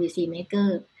ะดับ policy maker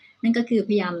นั่นก็คือพ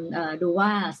ยายามดูว่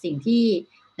าสิ่งที่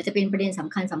จะเป็นประเด็นส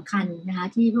ำคัญนะคะ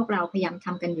ที่พวกเราพยายามท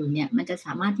ำกันอยู่เนี่ยมันจะส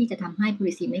ามารถที่จะทำให้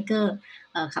policy maker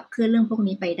ขับเคลื่อนเรื่องพวก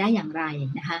นี้ไปได้อย่างไร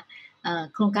นะคะ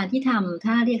โครงการที่ทำ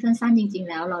ถ้าเรียกสั้นๆจริงๆ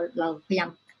แล้วเราพยายาม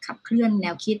ขับเคลื่อนแน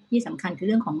วคิดที่สำคัญคือเ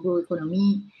รื่องของ Blue Economy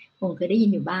คงเคยได้ยิ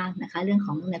นอยู่บ้างนะคะเรื่องข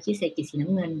องแนวคิดเศรษฐกิจสีน้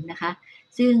ำเงินนะคะ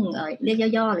ซึ่งเรียก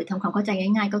ย่อๆหรือทำความเข้าใจ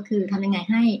ง่ายๆก็คือทำยังไง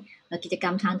ให้กิจกร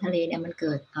รมทางทะเลเนี่ยมันเ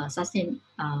กิดsustain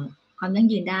ความยั่ง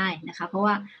ยืนได้นะคะเพราะ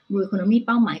ว่า Blue Economy เ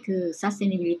ป้าหมายคือ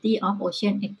sustainability of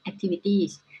ocean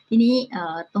activities ทีนี้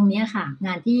ตรงนี้ค่ะง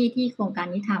านที่โครงการ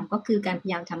นี้ทำก็คือการพย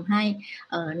ายามทำให้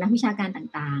นักวิชาการ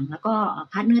ต่างๆแล้วก็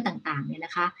พาร์ทเนอร์ต่างๆเนี่ยน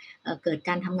ะคะเกิดก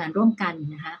ารทำงานร่วมกัน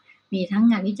นะคะมีทั้ง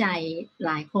งานวิจัยห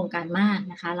ลายโครงการมาก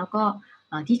นะคะแล้วก็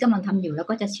ที่กำลังทำอยู่แล้ว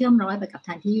ก็จะเชื่อมร้อยไปกับท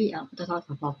างที่ปตท.ส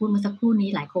ผ.พูดเมื่อสักครู่นี้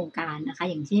หลายโครงการนะคะ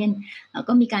อย่างเช่น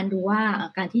ก็มีการดูว่า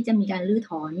การที่จะมีการรื้อถ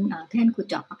อนแท่นขุด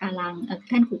เจาะปะการังแ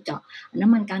ท่นขุดเจาะน้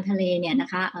ำมันกลางทะเลเนี่ยนะ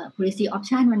คะpolicy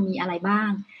option มันมีอะไรบ้า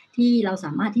งที่เราส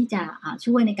ามารถที่จะ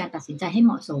ช่วยในการตัดสินใจให้เห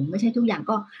มาะสมไม่ใช่ทุกอย่าง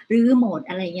ก็รื้อหมด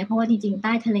อะไรเงี้ยเพราะว่าจริงๆใ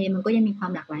ต้ทะเลมันก็ยังมีควา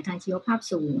มหลากหลายทางชีวภาพ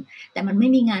สูงแต่มันไม่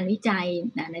มีงานวิจัย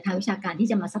ในทางวิชาการที่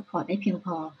จะมาซัพพอร์ตได้เพียงพ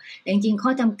อแต่จริงๆข้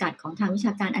อจำกัดของทางวิช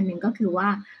าการอันนึงก็คือว่า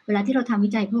เวลาที่เราทำวิ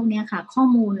จัยพวกนี้ค่ะข้อ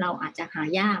มูลเราอาจจะหา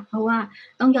ยากเพราะว่า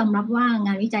ต้องยอมรับว่าง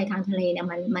านวิจัยทางทะเลเนี่ย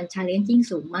มัน challenging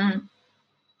สูงมาก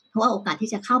เพราะว่าโอกาส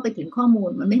ที่จะเข้าไปถึงข้อมูล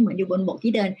มันไม่เหมือนอยู่บนบก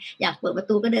ที่เดินอยากเปิดประ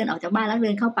ตูก็เดินออกจากบ้านแล้วเ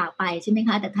ดินเข้าป่าไปใช่ไหมค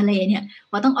ะแต่ทะเลเนี่ย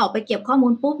พอต้องออกไปเก็บข้อมู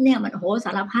ลปุ๊บเนี่ยมันโหส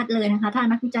ารพัดเลยนะคะถ้า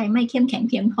นักวิจัยไม่เข้มแข็ง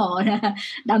เพียงพอนะคะ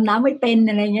ดำน้ำไม่เป็น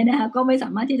อะไรเงี้ยนะคะก็ไม่สา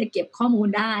มารถที่จะเก็บข้อมูล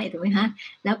ได้ถูกไหมคะ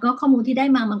แล้วก็ข้อมูลที่ได้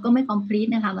มามันก็ไม่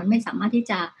complete นะคะมันไม่สามารถที่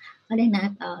จะก็เรียกนะ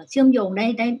เชื่อมโยงไ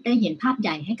ด้เห็นภาพให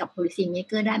ญ่ให้กับ policy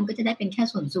maker ได้มันก็จะได้เป็นแค่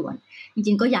ส่วนๆจ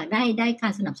ริงๆก็อยากได้กา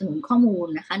รสนับสนุนข้อมูล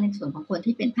นะคะในส่วนของคน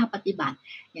ที่เป็นภาคปฏิบัติ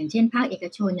อย่างเช่นภาคเอก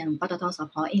ชนอย่างปตท.ส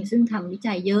ผ.เองซึ่งทำวิ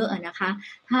จัยเยอะนะคะ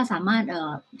ถ้าสามารถ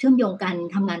เชื่อมโยงกัน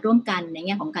ทำงานร่วมกันในแ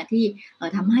ง่ของการที่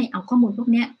ทำให้เอาข้อมูลพวก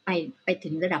นี้ไปถึ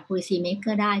งระดับ policy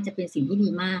maker ได้จะเป็นสิ่งที่ดี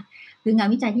มากคืองาน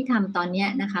วิจัยที่ทำตอนนี้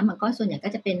นะคะมันก็ส่วนใหญ่ก็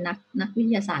จะเป็นนักวิท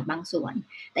ยาศาสตร์บางส่วน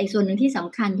แต่อีกส่วนหนึ่งที่ส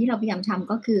ำคัญที่เราพยายามท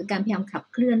ำก็คือการพยายามขับ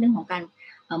เคลื่อนเรื่องของการ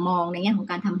มองในแง่ของ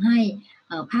การทำให้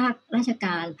ภาคราชก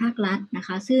ารภาครัฐนะค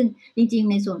ะซึ่งจริง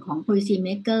ๆในส่วนของ policy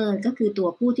maker ก็คือตัว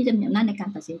ผู้ที่จะมีอำนาจในการ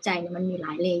ตัดสินใจเนี่ยมันมีหล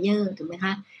ายเลเยอร์ถูกไหมค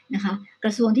ะนะคะก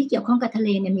ระทรวงที่เกี่ยวข้องกับทะเล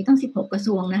เนี่ยมีตั้ง16กระท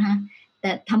รวงนะคะแ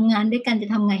ต่ทำงานด้วยกันจะ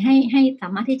ทำไงให้สา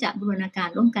มารถที่จะบูรณาการ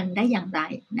ร่วมกันได้อย่างไร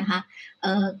นะคะ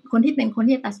คนที่เป็นคน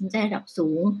ที่จะตัดสินใจระดับสู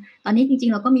งตอนนี้จริ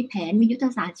งๆเราก็มีแผนมียุทธ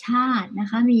ศาสตร์ชาตินะ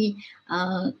คะมี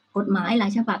กฎหมายหลา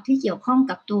ยฉบับที่เกี่ยวข้อง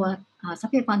กับตัวทรั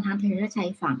พยากรทางทะเลและชาย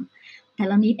ฝั่งแต่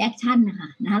เรา need action นะคะ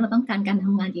เราต้องการท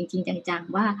ำงานจริงๆจัง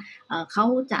ๆว่าเขา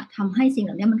จะทำให้สิ่งเห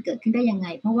ล่านี้มันเกิดขึ้นได้ยังไง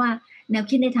เพราะว่าแนว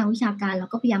คิดในทางวิชาการเรา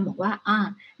ก็พยายามบอกว่า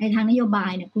ในทางนโยบา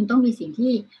ยเนี่ยคุณต้องมีสิ่ง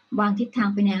ที่วางทิศทาง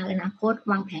ไปในอนาคต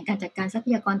วางแผนการจัดการทรัพ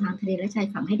ยากรทางทะเลและชาย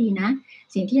ฝั่งให้ดีนะ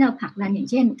สิ่งที่เราผลักดันอย่าง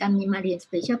เช่นการมี Marine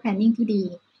Spatial Planning ที่ดี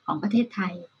ของประเทศไท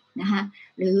ยนะคะ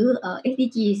หรือ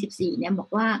SDG 14เนี่ยบอก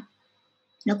ว่า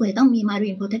เราควรจะต้องมี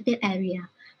Marine Protected Area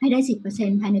ให้ได้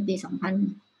 10% ภายในปี2030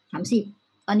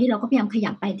ตอนนี้เราก็พยายามข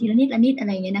ยับไปทีละนิดละนิดอะไ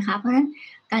รเงี้ยนะคะเพราะฉะนั้น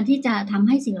การที่จะทำใ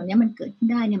ห้สิ่งเหล่านี้มันเกิดขึ้น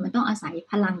ได้เนี่ยมันต้องอาศัย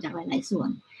พลังจากหลายๆส่วน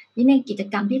ที่ในกิจ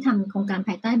กรรมที่ทำโครงการภ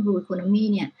ายใต้ Blue Economy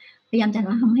เนี่ยพยายามจะ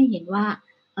ทำให้เห็นว่า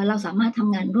เราสามารถท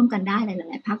ำงานร่วมกันได้ห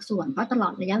ลายๆภาคส่วนเพราะตลอ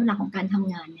ดระยะเวลาของการท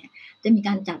ำงานเนี่ยจะมีก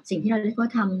ารจัดสิ่งที่เราเรียกว่า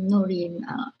ทำ Marine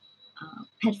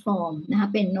แพลตฟอร์มนะคะ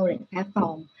เป็น knowledge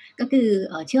platform ก็คือ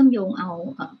เชื่อมโยงเอา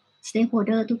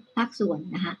stakeholder ทุกภาคส่วน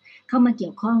นะคะเข้ามาเกี่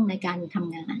ยวข้องในการท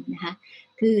ำงานนะคะ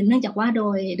คือเนื่องจากว่าโด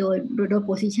ย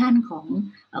position ของ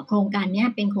โครงการนี้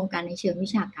เป็นโครงการในเชิงวิ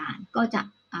ชาการก็จะ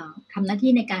ทำหน้า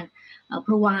ที่ในการ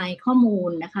provide ข้อมูล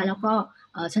นะคะแล้วก็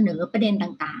เสนอประเด็น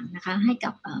ต่างๆนะคะให้กั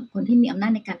บคนที่มีอำนา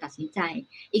จในการตัดสินใจ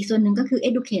อีกส่วนหนึ่งก็คือ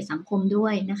educate สังคมด้ว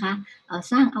ยนะคะ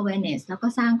สร้าง awareness แล้วก็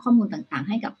สร้างข้อมูลต่างๆ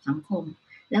ให้กับสังคม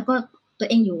แล้วก็ตัว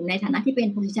เองอยู่ในฐานะที่เป็น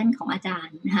position ของอาจาร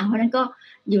ย์นะคะเพราะฉะนั้นก็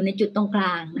อยู่ในจุดตรงกล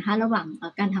างนะคะระหว่าง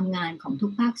การทำงานของทุ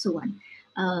กภาคส่วน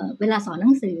เวลาสอนห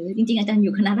นังสือจริงๆอาจารย์อ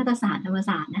ยู่คณะรัฐศาสตร์ธรรม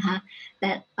ศาสตร์นะคะแต่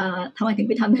ทำไมถึง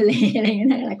ไปทำทะเลอะไรอย่างเงี้ย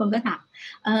หลายคนก็ถาม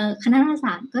คณะรัฐศ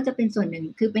าสตร์ก็จะเป็นส่วนหนึ่ง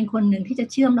คือเป็นคนหนึ่งที่จะ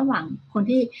เชื่อมระหว่างคน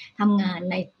ที่ทำงาน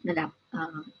ในระดับ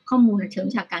ข้อมูลเชิง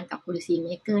วิชาการกับ policy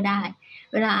maker ได้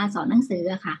เวลาสอนหนังสือ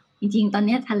อะค่ะจริงๆตอน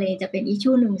นี้ทะเลจะเป็นอิช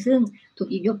ชูหนึ่งซึ่งถูก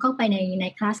หยิบยกเข้าไปใน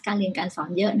คลาสการเรียนการสอน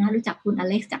เยอะนะรู้จักคุณอ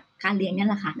เล็กซ์จากการเรียนนี่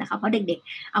แหละค่ะนะคะเพราะเด็ก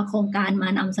ๆเอาโครงการมา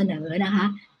นำเสนอนะคะ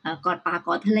กอดป่าก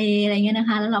อดทะเลอะไรเงี้ยนะ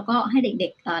คะแล้วเราก็ให้เด็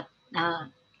ก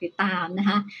ๆติดตามนะค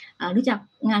ะรู้จัก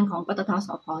งานของปตท.ส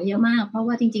ผ.เยอะมากเพราะ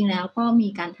ว่าจริงๆแล้วก็มี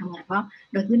การทำงานเพราะ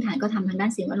โดยพื้นฐานก็ทำทางด้า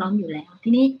นสิ่งแวดล้อมอยู่แล้วที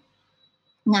นี้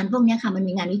งานพวกนี้ค่ะมัน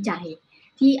มีงานวิจัย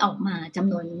ที่ออกมาจ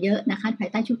ำนวนเยอะนะคะภาย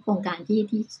ใต้ชุดโครงการที่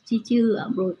ชื่อ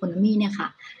Blue Economy เนี่ยค่ะ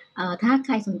ถ้าใค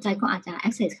รสนใจก็อาจจะ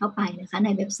access เข้าไปนะคะใน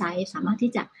เว็บไซต์สามารถ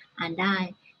ที่จะอ่านได้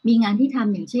มีงานที่ท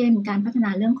ำอย่างเช่นการพัฒนา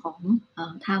เรื่องของ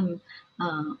ท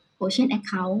ำOcean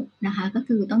Account นะคะก็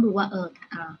คือต้องดูว่า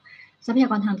ทรัพยา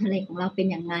กรทางทะเลของเราเป็น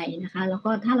อย่างไรนะคะแล้วก็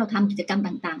ถ้าเราทำกิจกรรม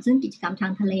ต่างๆซึ่งกิจกรรมทา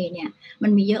งทะเลเนี่ยมั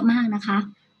นมีเยอะมากนะคะ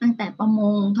ตั้งแต่ประม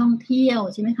งท่องเที่ยว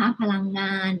ใช่ไหมคะพลังง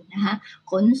านนะคะ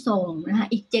ขนส่งนะคะ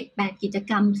อีก 7-8 กิจ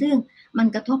กรรมซึ่งมัน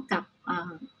กระทบกับ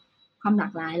ความหลา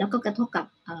กหลายแล้วก็กระทบกับ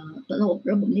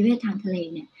ระบบนิเวศทางทะเล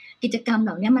เนี่ยกิจกรรมเห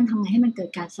ล่านี้มันทำไงให้มันเกิด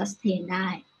การ sustain ได้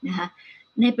นะคะ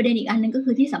ในประเด็นอีกอันนึงก็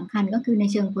คือที่สำคัญก็คือใน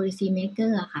เชิง policy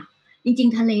maker อะค่ะจริง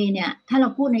ๆทะเลเนี่ยถ้าเรา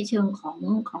พูดในเชิงขอ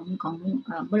ง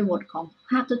บริบทของ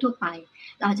ภาพทั่วๆไป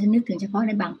เราอาจจะนึกถึงเฉพาะใ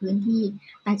นบางพื้นที่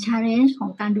แต่ challenge ขอ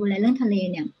งการดูแลเรื่องทะเล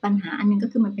เนี่ยปัญหาอันนึงก็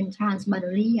คือมันเป็น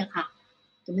transboundary อะค่ะ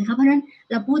ถูกไหมคะเพราะฉะนั้น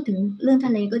เราพูดถึงเรื่องท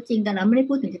ะเลก็จริงแต่เราไม่ได้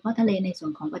พูดถึงเฉพาะทะเลในส่ว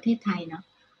นของประเทศไทยเนาะ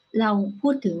เราพู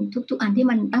ดถึงทุกๆอันที่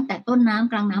มันตั้งแต่ต้นน้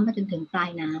ำกลางน้ำมาจนถึงปลา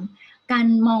ยน้ำการ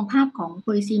มองภาพของ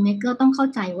policy maker ต้องเข้า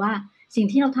ใจว่าสิ่ง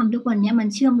ที่เราทำทุกวันนี้มัน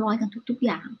เชื่อมร้อยกันทุกๆอ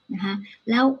ย่างนะคะ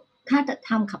แล้วถ้าจะ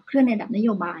ทำขับเคลื่อนในระดับนโย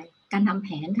บายการทำแผ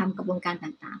นทำกระบวนการ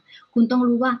ต่างๆคุณต้อง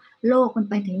รู้ว่าโลกมัน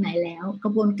ไปถึงไหนแล้วกร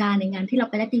ะบวนการในงานที่เรา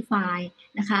ไป ratify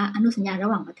นะคะอนุสัญญาระ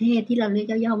หว่างประเทศที่เราเรียก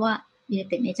ย่อๆว่า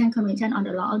United Nations Convention on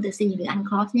the Law of the Sea หรือ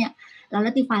UNCLOS เนี่ยเรา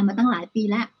ratify มาตั้งหลายปี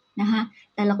แล้วนะคะ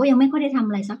แต่เราก็ยังไม่ค่อยได้ทำ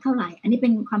อะไรสักเท่าไหร่อันนี้เป็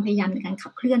นความพยายามในการขั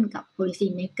บเคลื่อนกับ policy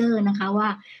maker นะคะว่า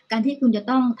การที่คุณจะ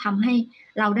ต้องทำให้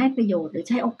เราได้ประโยชน์หรือ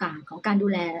ใช้โอกาสของการดู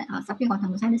แลทรัพยากรธร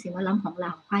รมชาติและสิ่งแวดล้อมของเร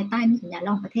าภายใต้อนุสัญญาระ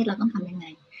หว่างประเทศเราต้องทำยังไง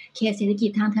เขตเศรษฐกิจ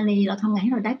ทางทะเลเราทำไงใ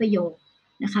ห้เราได้ประโยชน์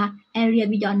นะคะ area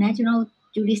beyond national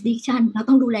jurisdiction เรา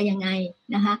ต้องดูแลยังไง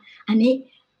นะคะอันนี้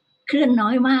เคลื่อนน้อ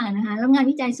ยมากนะคะแล้วงาน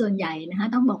วิจัยส่วนใหญ่นะคะ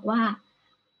ต้องบอกว่า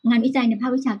งานวิจัยในภา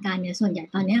ควิชาการเนี่ยส่วนใหญ่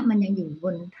ตอนนี้มันยังอยู่บ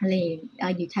นทะเล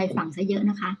อยู่ชายฝั่งซะเยอะ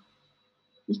นะคะ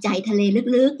วิจัยทะเล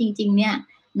ลึกๆจริงๆเนี่ย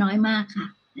น้อยมากค่ะ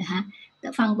นะคะแต่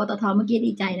ฟังปตท.เมื่อกี้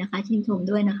ดีใจนะคะชื่นชม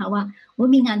ด้วยนะคะว่า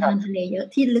มีงานทางทะเลเยอะ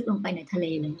ที่ลึกลงไปในทะเล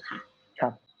เลยค่ะครั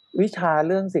บวิชาเ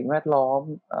รื่องสิ่งแวดล้อม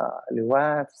หรือว่า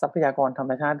ทรัพยากรธรร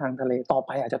มชาติทางทะเลต่อไ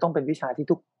ปอาจจะต้องเป็นวิชาที่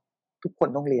ทุกคน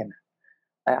ต้องเรียน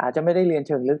แต่อาจจะไม่ได้เรียนเ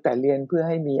ชิงลึกแต่เรียนเพื่อใ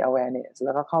ห้มี awareness แ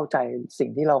ล้วก็เข้าใจสิ่ง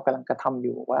ที่เรากำลังกระทำอ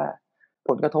ยู่ว่า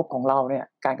ผลกระทบของเราเนี่ย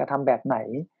การกระทำแบบไหน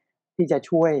ที่จะ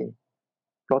ช่วย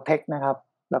protect นะครับ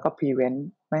แล้วก็ prevent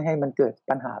ไม่ให้มันเกิด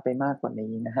ปัญหาไปมากกว่า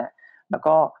นี้นะฮะแล้ว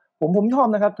ก็ผมชอบ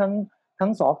นะครับทั้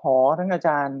งสผ.ทั้งอาจ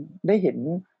ารย์ได้เห็น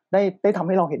ได้ทำใ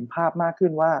ห้เราเห็นภาพมากขึ้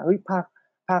นว่าเฮ้ยภา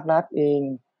ครัฐเอง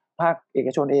ภาคเอก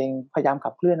ชนเองพยายามขั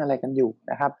บเคลื่อนอะไรกันอยู่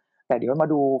นะครับแต่เดี๋ยวมา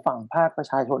ดูฝั่งภาคประ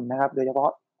ชาชนนะครับโดยเฉพาะ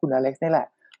คุณอเล็กซ์นี่แหละ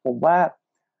ผมว่า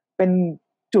เป็น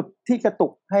จุดที่กระตุ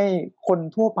กให้คน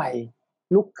ทั่วไป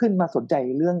ลุกขึ้นมาสนใจ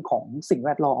เรื่องของสิ่งแว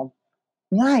ดล้อม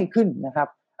ง่ายขึ้นนะครับ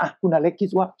คุณอเล็กซ์คิ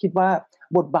ดว่า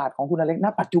บทบาทของคุณอเล็กซ์ณ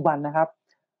ปัจจุบันนะครับ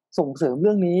ส่งเสริมเ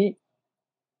รื่องนี้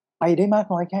ไปได้มาก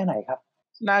น้อยแค่ไหนครับ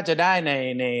น่าจะได้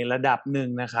ในระดับหนึ่ง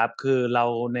นะครับคือเรา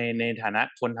ในฐานะ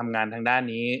คนทำงานทางด้าน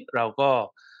นี้เราก็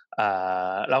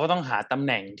ต้องหาตำแ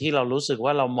หน่งที่เรารู้สึกว่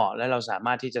าเราเหมาะและเราสาม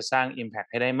ารถที่จะสร้าง impact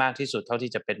ให้ได้มากที่สุดเท่า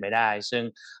ที่จะเป็นไปได้ซึ่ง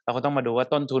เราก็ต้องมาดูว่า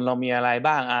ต้นทุนเรามีอะไร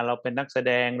บ้างเราเป็นนักแส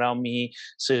ดงเรามี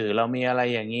สื่อเรามีอะไร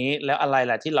อย่างนี้แล้วอะไร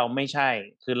ล่ะที่เราไม่ใช่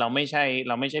คือเราไม่ใ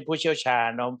ช่ผู้เชี่ยวชาญ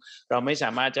เราไม่ส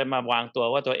ามารถจะมาวางตัว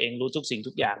ว่าตัวเองรู้ทุกสิ่ง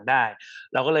ทุกอย่างได้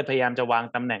เราก็เลยพยายามจะวาง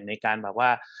ตำแหน่งในการแบบว่า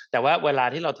แต่ว่าเวลา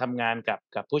ที่เราทำงาน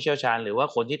กับผู้เชี่ยวชาญหรือว่า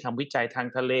คนที่ทำวิจัยทาง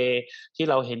ทะเลที่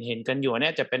เราเห็นกันอยู่เนี่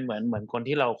ยจะเป็นเหมือนคน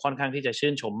ที่เราค่อนข้างที่จะ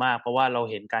ชื่นชม มากเพราะว่าเรา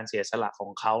เห็นการเสียสละขอ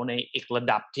งเขาในอีกระ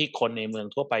ดับที่คนในเมือง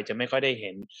ทั่วไปจะไม่ค่อยได้เ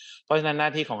ห็นเพราะฉะนั้นหน้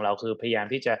าที่ของเราคือพยายาม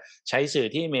ที่จะใช้สื่อ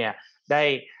ที่เมียไ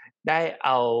ด้เอ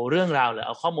าเรื่องราวหรือเ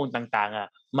อาข้อมูลต่าง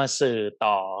ๆมาสื่อ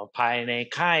ต่อภายใน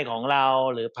ค่ายของเรา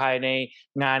หรือภายใน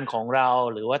งานของเรา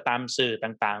หรือว่าตามสื่อ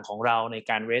ต่างๆของเราใน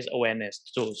การ raise awareness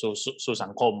สู่สั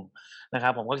งคมนะครั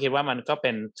บผมก็คิดว่ามันก็เ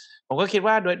ป็นผมก็คิด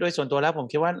ว่าโดยส่วนตัวแล้วผม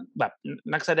คิดว่าแบบ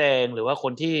นักแสดงหรือว่าค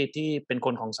นที่เป็นค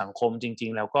นของสังคมจริ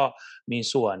งๆแล้วก็มี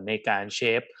ส่วนในการเช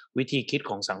ฟวิธีคิด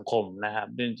ของสังคมนะครับ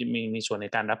มีส่วนใน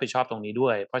การรับผิดชอบตรงนี้ด้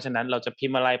วยเพราะฉะนั้นเราจะพิ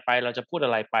มพ์อะไรไปเราจะพูดอ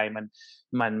ะไรไป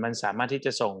มันสามารถที่จ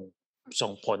ะส่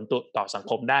งผลต่อสัง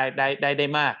คมได้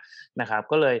มากนะครับ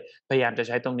ก็เลยพยายามจะใ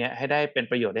ช้ตรงนี้ให้ได้เป็น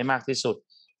ประโยชน์ได้มากที่สุด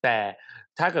แต่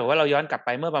ถ้าเกิดว่าเราย้อนกลับไป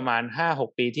เมื่อประมาณ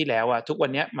 5-6 ปีที่แล้วทุกวั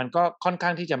นนี้มันก็ค่อนข้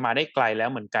างที่จะมาได้ไกลแล้ว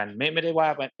เหมือนกันไม่ได้ว่า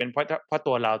เป็นเพราะ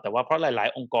ตัวเราแต่ว่าเพราะหลาย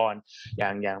ๆองค์กรอ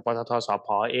ย่างปตท.สผ.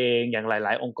เองอย่างหล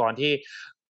ายๆองค์กรที่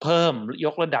เพิ่มย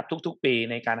กระดับทุกๆปี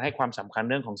ในการให้ความสำคัญ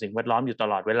เรื่องของสิ่งแวดล้อมอยู่ต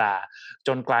ลอดเวลาจ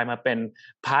นกลายมาเป็น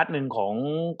พาร์ทหนึ่ง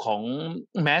ของ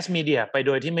mass media ไปโ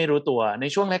ดยที่ไม่รู้ตัวใน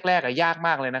ช่วงแรกๆยากม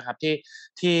ากเลยนะครับ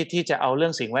ที่จะเอาเรื่อ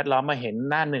งสิ่งแวดล้อมมาเห็น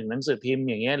หน้าหนึ่งหนังสือพิมพ์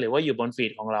อย่างเงี้ยหรือว่าอยู่บนฟี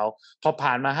ดของเราพอ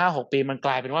ผ่านมา 5-6 ปีมันก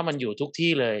ลายเป็นว่ามันอยู่ทุก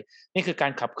ที่เลยนี่คือกา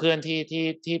รขับเคลื่อน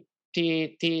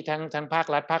ที่ทั้งภาค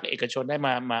รัฐภาคเอกชนได้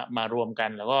มารวมกัน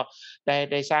แล้วก็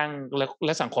ได้สร้างแล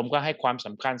ะสังคมก็ให้ความส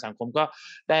ำคัญสังคมก็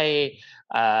ไ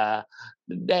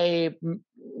ด้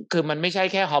คือมันไม่ใช่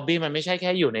แค่ฮอบบี้มันไม่ใช่แ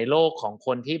ค่อยู่ในโลกของค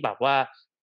นที่แบบว่า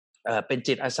เป็น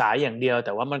จิตอาสาอย่างเดียวแ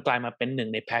ต่ว่ามันกลายมาเป็นหนึ่ง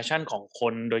ใน passion ของค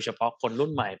นโดยเฉพาะคนรุ่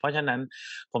นใหม่เพราะฉะนั้น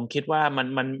ผมคิดว่ามั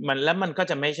นแล้วมันก็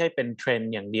จะไม่ใช่เป็น trend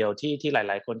อย่างเดียวที่ห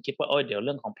ลายๆคนคิดว่าโอ๊ยเดี๋ยวเ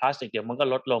รื่องของพลาสติกเดี๋ยวมันก็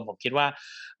ลดลงผมคิดว่า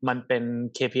มันเป็น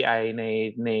KPI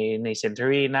ใน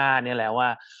century หน้าเนี่ยแล้วว่า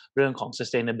เรื่องของ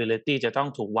sustainability จะต้อง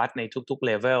ถูกวัดในทุกๆ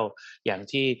level อย่าง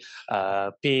ที่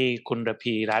พี่คุณระ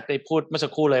พีรัตน์ได้พูดเมื่อสั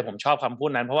กครู่เลยผมชอบคำพูด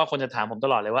นั้นเพราะว่าคนจะถามผมต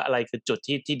ลอดเลยว่าอะไรคือจุด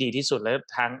ที่ดีที่สุดและ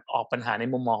ทางออกปัญหาใน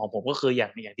มุมมองของผมก็คืออย่า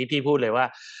งที่พี่พูดเลยว่า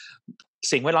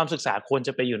สิ่งแวดล้อมศึกษาควรจ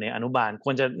ะไปอยู่ในอนุบาลค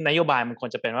วรจะนโยบายมันควร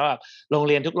จะเป็นว่าโรง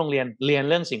เรียนทุกโรงเรียนเรียน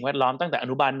เรื่องสิ่งแวดล้อมตั้งแต่อ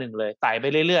นุบาล1เลยไต่ไป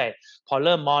เรื่อยๆพอเ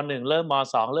ริ่มม1เริ่มม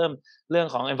2เริ่มเรื่อง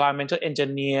ของ environmental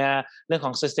engineer เรื่องข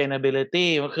อง sustainability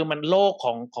มันคือมันโลก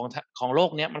ของโลก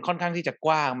เนี้ยมันค่อนข้างที่จะก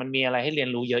ว้างมันมีอะไรให้เรียน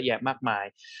รู้เยอะแยะมากมาย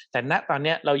แต่ณตอนเ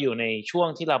นี้ยเราอยู่ในช่วง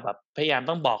ที่เราแบบพยายาม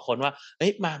ต้องบอกคนว่าเฮ้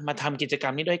ยมาทำกิจกรร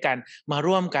มนี้ด้วยกันมา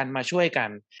ร่วมกันมาช่วยกัน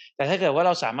แต่ถ้าเกิดว่าเ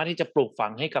ราสามารถที่จะปลูกฝั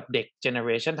งให้กับเด็กเจเนอเร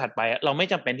ชันถัดไปเราไม่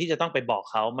จำเป็นที่จะต้องไปบอก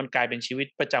เขามันกลายเป็นชีวิต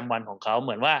ประจำวันของเขาเห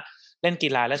มือนว่าเล่นกี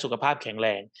ฬาและสุขภาพแข็งแร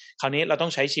งคราวนี้เราต้อ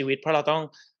งใช้ชีวิตเพราะเราต้อ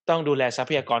งดูแลทรั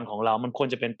พยากรของเรามันควร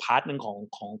จะเป็นพาร์ทนึง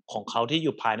ของเขาที่อ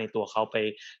ยู่ภายในตัวเขาไป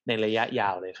ในระยะยา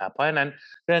วเลยครับเพราะฉะนั้น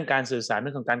เรื่องการสื่อสารเ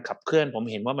รื่องของการขับเคลื่อนผม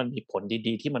เห็นว่ามันมีผล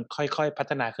ดีๆที่มันค่อยๆพั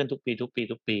ฒนาขึ้นทุก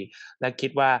ปีและคิ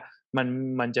ดว่า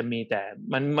มันจะมีแ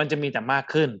ต่มาก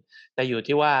ขึ้นแต่อยู่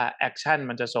ที่ว่าแอคชั่น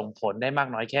มันจะส่งผลได้มาก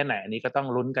น้อยแค่ไหนอันนี้ก็ต้อง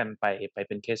ลุ้นกันไปเ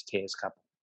ป็นเคสครับ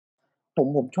ผ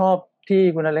มชอบที่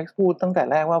คุณอเล็กซ์พูดตั้งแต่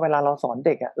แรกว่าเวลาเราสอนเ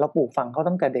ด็กเราปลูกฝังเขา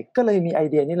ตั้งแต่เด็กก็เลยมีไอ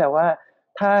เดียนี่แหละว่า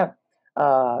ถ้า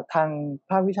ทาง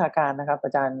ภาควิชาการนะครับอ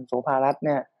าจารย์โสภารัตน์เ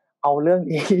นี่ยเอาเรื่อง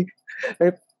นี้ไป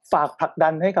ฝากผลักดั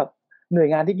นให้กับหน่วย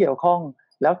งานที่เกี่ยวข้อง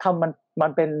แล้วทำมั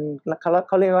นเป็นเ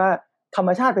ขาเรียกว่าธรรม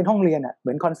ชาติเป็นห้องเรียนเห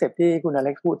มือนคอนเซปต์ที่คุณอเ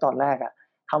ล็กซ์พูดตอนแรก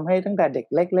ทำให้ตั้งแต่เด็ก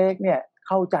เล็กๆเนี่ยเ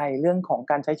ข้าใจเรื่องของ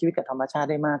การใช้ชีวิตกับธรรมชาติ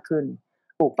ได้มากขึ้น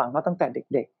ปลูกฝังเขาตั้งแต่เ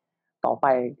ด็กๆต่อไป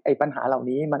ไอ้ปัญหาเหล่า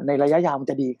นี้มันในระยะยาวมัน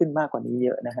จะดีขึ้นมากกว่านี้เย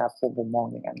อะนะครับผมมอง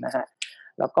อย่างนั้นนะฮะ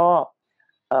แล้วก็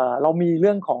เรามีเ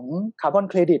รื่องของคาร์บอน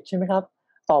เครดิตใช่ไหมครับ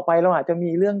ต่อไปเราอาจจะมี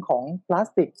เรื่องของพลาส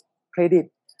ติกเครดิต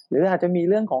หรืออาจจะมี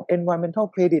เรื่องของ environmental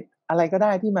credit อะไรก็ไ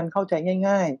ด้ที่มันเข้าใจ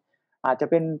ง่ายๆอาจจะ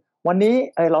เป็นวันนี้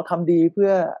เราทำดีเพื่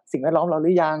อสิ่งแวดล้อมเราห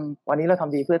รือยังวันนี้เราท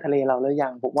ำดีเพื่อทะเลเราหรือยั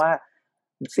งผมว่า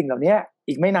สิ่งเหล่านี้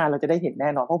อีกไม่นานเราจะได้เห็นแน่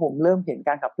นอนเพราะผมเริ่มเห็นก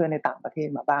ารขับเคลื่อนในต่างประเทศ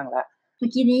มาบ้างแล้วเมื่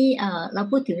อกี้นี้เรา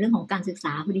พูดถึงเรื่องของการศึกษ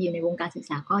าพอดีอยู่ในวงการศึก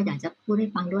ษาก็อยากจะพูดให้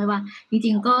ฟังด้วยว่าจ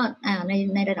ริงๆก็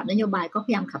ในระดับนโยบายก็พ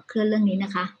ยายามขับเคลื่อนเรื่องนี้น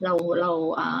ะคะเรา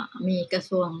มีกระ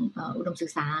ทรวงอุดมศึ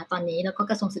กษาตอนนี้แล้วก็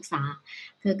กระทรวงศึกษา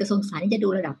คือกระทรวงศึกษานี่จะดู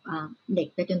ระดับเด็ก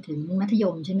ไปจนถึงมัธย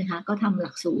มใช่ไหมคะก็ทำห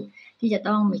ลักสูตรที่จะ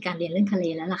ต้องมีการเรียนเรื่องทะเล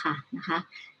แล้วล่ะค่ะนะคะ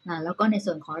แล้วก็ใน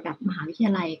ส่วนของระดับมหาวิทย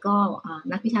าลัยก็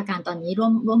นักวิชาการตอนนี้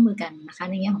ร่วมมือกันนะคะ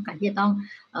ในแง่ของการที่จะต้อง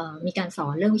มีการสอ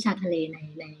นเรื่องวิชาทะเล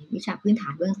ในวิชาพื้นฐา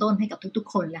นเบื้องต้นให้กับทุก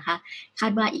ๆคนนะคะคา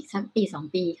ดว่าอีกสักปี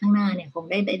2ปีข้างหน้าเนี่ยคง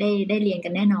ได้เรียนกั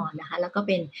นแน่นอนนะคะแล้วก็เ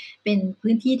ป็น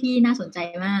พื้นที่ที่น่าสนใจ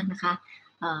มากนะคะ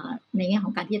ในแง่ข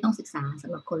องการที่จะต้องศึกษาส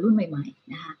ำหรับคนรุ่นใหม่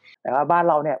ๆนะคะแต่ว่าบ้าน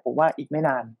เราเนี่ยผมว่าอีกไม่น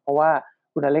านเพราะว่า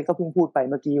คุณอเล็กก็เพิ่งพูดไป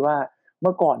เมื่อกี้ว่าเ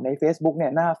มื่อก่อนใน Facebook เนี่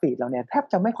ยหน้าฟีดเราเนี่ยแทบ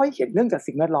จะไม่ค่อยเห็นเรื่องจาก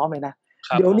สิ่งแวดล้อมเลยนะ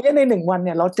เดี๋ยวนี้ใน1วันเ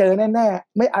นี่ยเราเจอแน่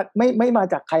ๆไม่มา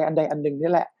จากใครอันใดอันหนึ่ง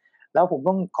นี่แหละแล้วผม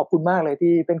ต้องขอบคุณมากเลย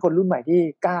ที่เป็นคนรุ่นใหม่ที่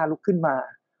กล้าลุกขึ้นมา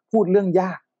พูดเรื่องย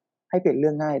ากให้เป็นเรื่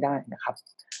องง่ายได้นะครับ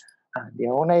เดี๋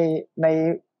ยวใน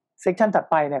เซสชันถัด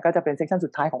ไปเนี่ยก็จะเป็นเซสชันสุ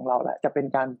ดท้ายของเราแหละจะเป็น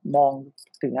การมอง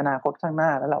ถึงอนาคตข้างหน้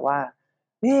าแล้วแหละว่า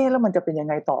แล้วมันจะเป็นยัง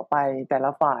ไงต่อไปแต่ล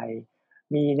ะฝ่าย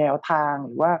มีแนวทางห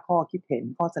รือว่าข้อคิดเห็น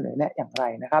ข้อเสนอแนะอย่างไร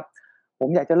นะครับผม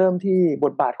อยากจะเริ่มที่บ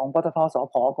ทบาทของปตท.ส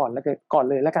ผ.ก่อน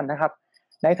เลยแล้วกันนะครับ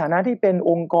ในฐานะที่เป็น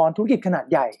องค์กรธุรกิจขนาด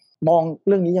ใหญ่มองเ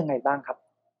รื่องนี้ยังไงบ้างครับ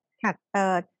ค่ะ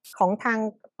ของทาง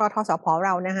ปตท.สผ.เร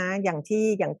านะคะอย่าง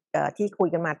ที่คุย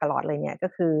กันมาตลอดเลยเนี่ยก็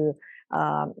คือ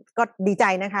ก็ดีใจ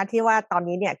นะคะที่ว่าตอน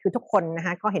นี้เนี่ยคือทุกคนนะค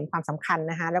ะก็เห็นความสำคัญ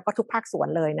นะคะแล้วก็ทุกภาคส่วน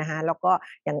เลยนะคะแล้วก็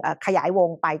อย่างขยายวง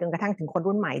ไปจนกระทั่งถึงคน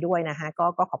รุ่นใหม่ด้วยนะคะ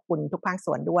ก็ขอบคุณทุกภาค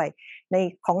ส่วนด้วยใน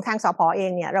ของทางสผ.เอ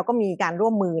งเนี่ยเราก็มีการร่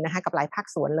วมมือนะคะกับหลายภาค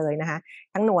ส่วนเลยนะคะ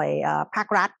ทั้งหน่วยภาค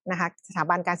รัฐนะคะสถา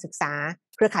บันการศึกษา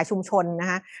เครือข่ายชุมชนนะ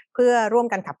คะเพื่อร่วม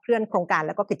กันขับเคลื่อนโครงการแ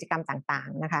ละก็กิจกรรมต่าง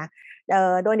ๆนะคะ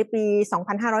โดยในปี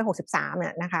 2563 เนี่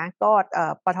ยนะคะก็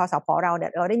ปตท.สผ.เราเนี่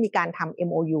ยเราได้มีการทำ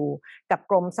MOU กับ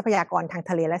กรมทรัพยากรทาง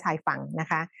ทะเลและชายฝั่งนะ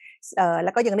คะแ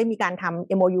ล้วก็ยังได้มีการท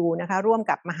ำ MOU นะคะร่วม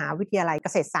กับมหาวิทยาลัยเก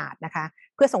ษตรศาสตร์นะคะ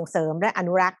เพื่อส่งเสริมและอ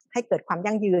นุรักษ์ให้เกิดความ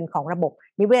ยั่งยืนของระบบ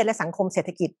นิเวศและสังคมเศรษฐ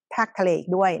กิจภาคทะเลอีก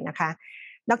ด้วยนะคะ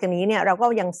นอกจากนี้เนี่ยเราก็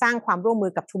ยังสร้างความร่วมมื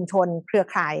อกับชุมชนเครือ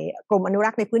ข่ายกรมอนุรั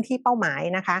กษ์ในพื้นที่เป้าหมาย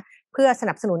นะคะเพื่อส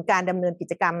นับสนุนการดำเนินกิ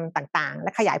จกรรมต่างๆและ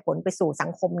ขยายผลไปสู่สั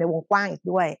งคมในวงกว้างอีก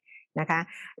ด้วยนะคะ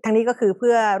ทั้งนี้ก็คือเ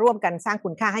พื่อร่วมกันสร้างคุ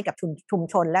ณค่าให้กับชุม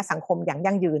ชนและสังคมอย่าง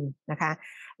ยั่งยืนนะคะ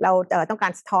เราต้องกา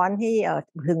รสะท้อนให้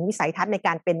ถึงวิสัยทัศน์ในก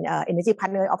ารเป็นEnergy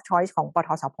Partner of Choice ของปตท.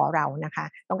สผ.เรานะคะ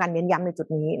ต้องการเน้นย้ำในจุด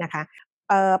นี้นะคะ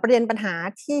ประเด็นปัญหา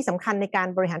ที่สำคัญในการ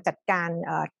บริหารจัดการ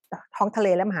ท้องทะเล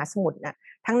และมหาสมุทร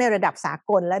ทั้งในระดับสา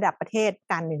กลและระดับประเทศ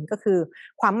การหนึ่งก็คือ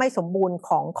ความไม่สมบูรณ์ข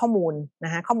องข้อมูลน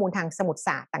ะคะข้อมูลทางสมุทรศ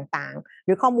าสตร์ต่างๆห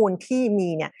รือข้อมูลที่มี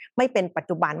เนี่ยไม่เป็นปัจ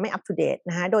จุบันไม่อัปทูเดต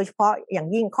นะคะโดยเฉพาะอย่าง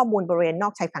ยิ่งข้อมูลบริเวณนอ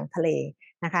กชายฝั่งทะเล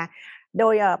นะคะโด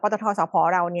ยปตท.สผ.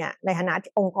เราเนี่ยในฐานะ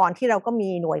องค์กรที่เราก็มี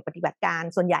หน่วยปฏิบัติการ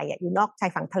ส่วนใหญ่อยู่นอกชา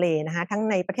ยฝั่งทะเลนะคะทั้ง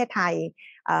ในประเทศไทย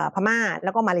พม่าแ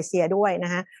ล้วก็มาเลเซียด้วยน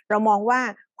ะคะเรามองว่า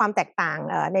ความแตกต่าง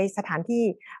ในสถานที่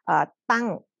ตั้ง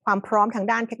ความพร้อมทาง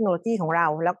ด้านเทคโนโลยีของเรา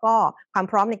แล้วก็ความ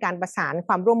พร้อมในการประสานค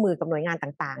วามร่วมมือกับหน่วยงาน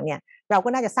ต่างๆเนี่ยเราก็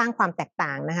น่าจะสร้างความแตกต่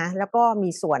างนะคะแล้วก็มี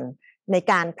ส่วนใน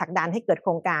การผลักดันให้เกิดโค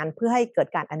รงการเพื่อให้เกิด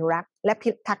การอนุรักษ์และพิ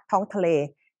ทักษ์ท้องทะเล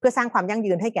เพื่อสร้างความยั่ง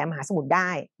ยืนให้แก่มหาสมุทรได้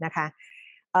นะคะ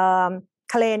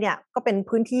ทะเลเนี่ยก็เป็น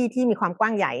พื้นที่ที่มีความกว้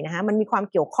างใหญ่นะคะมันมีความ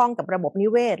เกี่ยวข้องกับระบบนิ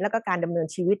เวศและก็การดำเนิน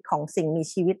ชีวิตของสิ่งมี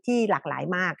ชีวิตที่หลากหลาย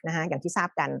มากนะคะอย่างที่ทราบ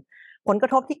กันผลกร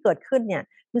ะทบที่เกิดขึ้นเนี่ย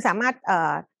มันสามารถ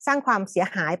สร้างความเสีย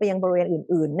หายไปยังบริเวณ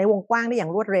อื่นๆในวงกว้างได้อย่า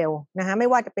งรวดเร็วนะคะไม่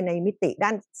ว่าจะเป็นในมิติด้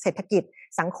านเศรษฐกิจ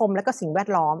สังคมและก็สิ่งแวด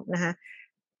ล้อมนะคะ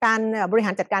การบริห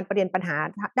ารจัดการประเด็นปัญหา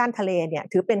ด้านทะเลเนี่ย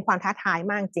ถือเป็นความท้าทาย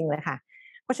มากจริงเลยค่ะ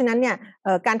เพราะฉะนั้นเนี่ย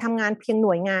การทำงานเพียงห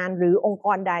น่วยงานหรือองค์ก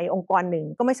รใดองค์กรหนึ่ง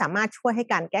ก็ไม่สามารถช่วยให้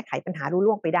การแก้ไขปัญหารุ่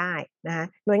ล่วงไปได้นะคะ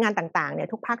หน่วยงานต่างๆเนี่ย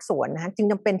ทุกภาคส่วนนะคะจึง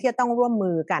จำเป็นที่จะต้องร่วม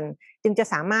มือกันจึงจะ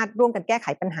สามารถร่วมกันแก้ไข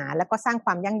ปัญหาและก็สร้างค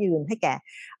วามยั่งยืนให้แก่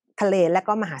ทะเลและ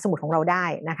ก็มหาสมุทรของเราได้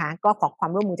นะคะก็ขอควา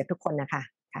มร่วมมือจากทุกคนนะคะ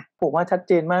ค่ะผมว่าชัดเ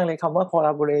จนมากเลยคำว่า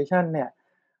collaboration เนี่ย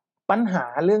ปัญหา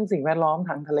เรื่องสิ่งแวดล้อม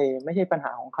ทางทะเลไม่ใช่ปัญห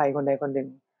าของใครคนใดคนหนึ่ง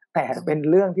แต่เป็น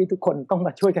เรื่องที่ทุกคนต้องม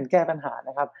าช่วยกันแก้ปัญหา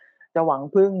นะครับจะหวัง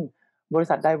พึ่งบริ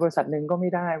ษัทใดบริษัทหนึ่งก็ไม่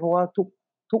ได้เพราะว่า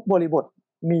ทุกบริบท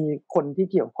มีคนที่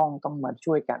เกี่ยวข้องต้องมา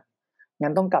ช่วยกันงั้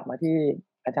นต้องกลับมาที่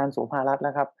อาจารย์โสภารัตน์แ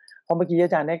ล้วครับเพราะเมื่อกี้อ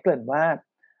าจารย์ได้เกริ่นว่า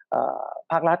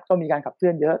ภาครัฐก็มีการขับเคลื่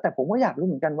อนเยอะแต่ผมก็อยากรู้เ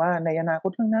หมือนกันว่าในอนาค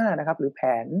ตข้างหน้านะครับหรือแผ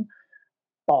น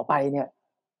ต่อไปเนี่ย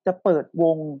จะเปิดว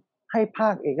งให้ภา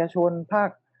คเอกชนภาค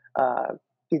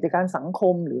กิจการสังค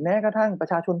มหรือแม้กระทั่งประ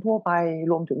ชาชนทั่วไป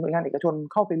รวมถึงหน่วยงานเอกชน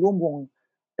เข้าไปร่วมวง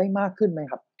ได้มากขึ้นไหม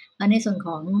ครับในส่วนข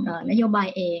องนโยบาย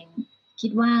เองคิ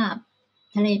ดว่า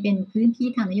ทะเลเป็นพื้นที่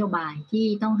ทางนโยบายที่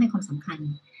ต้องให้ความสำคัญ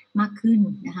มากขึ้น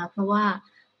นะคะเพราะว่า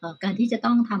การที่จะ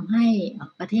ต้องทำให้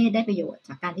ประเทศได้ประโยชน์จ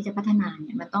ากการที่จะพัฒนาเ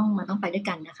นี่ยมันต้องไปด้วย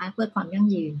กันนะคะเพื่อความยั่ง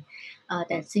ยืนแ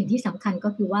ต่สิ่งที่สำคัญก็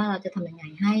คือว่าเราจะทำยังไง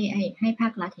ให้ภา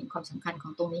ครัฐเห็นความสำคัญขอ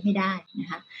งตรงนี้ให้ได้นะ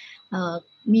คะ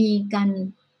มีการ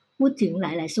พูดถึงหล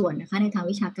ายๆส่วนนะคะในทาง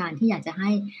วิชาการที่อยากจะให้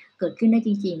เกิดขึ้นได้จ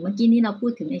ริงๆเมื่อกี้นี้เราพู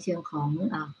ดถึงในเชิงของ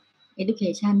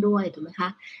education ด้วยถูกไหมคะ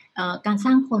การส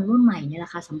ร้างคนรุ่นใหม่เนี่ยแหล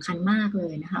ะค่ะสำคัญมากเล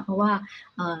ยนะคะเพราะว่า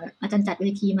อาจารย์จัดเว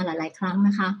ทีมาหลายๆครั้งน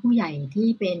ะคะผู้ใหญ่ที่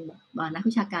เป็นนัก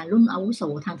วิชาการรุ่นอาวุโส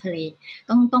ทางทะเล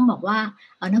ต้องบอกว่า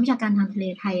นักวิชาการทางทะเล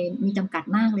ไทยมีจำกัด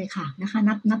มากเลยค่ะนะคะ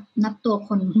นับตัวค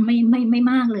นไม่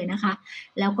มากเลยนะคะ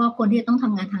แล้วก็คนที่จะต้องท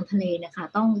ำงานทางทะเลเนี่ยค่ะ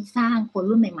ต้องสร้างคน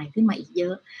รุ่นใหม่ๆขึ้นมาอีกเยอ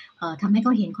ะทำให้เข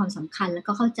าเห็นความสำคัญแล้ว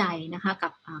ก็เข้าใจนะคะกั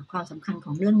บความสำคัญข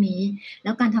องเรื่องนี้แล้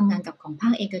วการทำงานกับของภา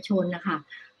คเอกชนนะคะ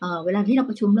เวลาที่เรา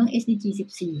ประชุมเรื่อง SDG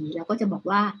 14เราก็จะบอก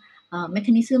ว่า เมค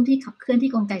านิซึมที่ขับเคลื่อน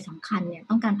ที่กลไกสำคัญเนี่ย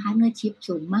ต้องการพาร์ทเนอร์ชิพ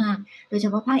สูงมากโดยเฉ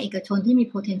พาะภาคเอกชนที่มี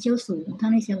potential สูงทั้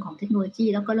งในเชิงของเทคโนโลยี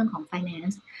แล้วก็เรื่องของ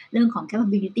finance เรื่องของ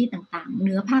capability ต่างๆเห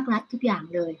นือภาครัฐทุกอย่าง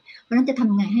เลยเพราะฉะนั้นจะท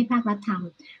ำยังไงให้ภาครัฐท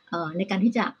ำในการ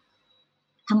ที่จะ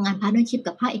ทำงานพาร์ทเนอร์ชิพ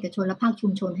กับภาคเอกชนและภาคชุ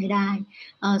มชนให้ได้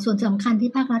ส่วนสำคัญ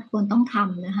ที่ภาครัฐควรต้องท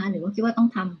ำนะคะหรือว่าคิดว่าต้อง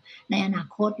ทำในอนา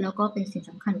คตแล้วก็เป็นสิ่ง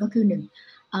สำคัญก็คือหนึ่ง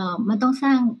มันต้องส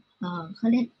ร้างเขา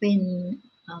เรียกเป็น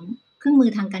เครื่องมือ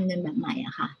ทางการเงินแบบใหม่อ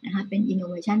ะค่ะนะคะเป็น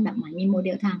innovation แบบใหม่มีโมเด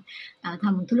ลทางท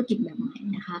ำธุรกิจแบบใหม่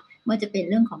นะคะเมื่อจะเป็น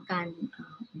เรื่องของการ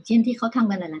อย่างเช่นที่เขาทำ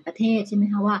กันหลายๆประเทศใช่ไหม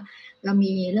คะว่าเรา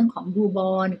มีเรื่องของ blue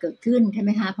bond เกิดขึ้นใช่ไห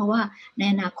มคะเพราะว่าใน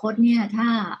อนาคตเนี่ยถ้า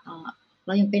เ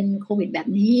รายังเป็นโควิดแบบ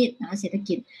นี้นะเศรษฐ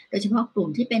กิจโดยเฉพาะกลุ่ม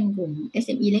ที่เป็นกลุ่ม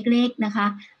SME เล็กๆนะคะ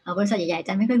บริษัทใหญ่ๆจ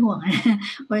ะไม่ค่อยห่วงนะ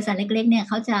บริษัทเล็กๆเนี่ยเ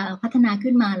ขาจะพัฒนา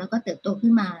ขึ้นมาแล้วก็เติบโตขึ้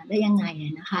นมาได้ยังไง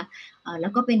นะคะแล้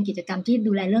วก็เป็นกิจกรรมที่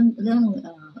ดูแลเรื่อง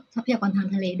ทรัพยากรทาง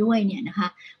ทะเลด้วยเนี่ยนะคะ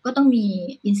ก็ต้องมี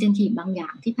incentive บางอย่า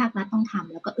งที่ภาครัฐต้องท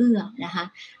ำแล้วก็เอื้อนะคะ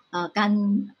การ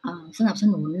สนับส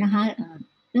นุนนะคะ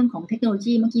เรื่องของเทคโนโล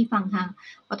ยีเมื่อกี้ฟังทาง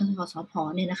ปตท.สผ.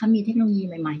เนี่ยนะคะมีเทคโนโลยี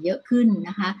ใหม่ๆเยอะขึ้น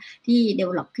นะคะที่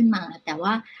develop ขึ้นมาแต่ว่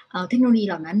าเทคโนโลยี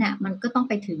เหล่านั้นเนี่ยมันก็ต้อง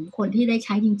ไปถึงคนที่ได้ใ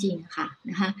ช้จริงๆค่ะ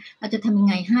นะคะเราจะทำยัง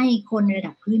ไงให้คนในระ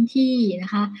ดับพื้นที่น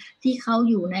ะคะที่เขา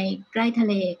อยู่ในใกล้ทะ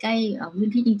เลใกล้พื้น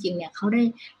ที่จริงๆเนี่ยเขา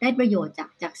ได้ประโยชน์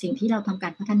จากสิ่งที่เราทำกา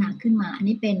รพัฒนาขึ้นมาอัน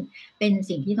นี้เป็น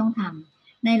สิ่งที่ต้องท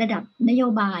ำในระดับนโย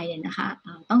บายเนี่ยนะคะ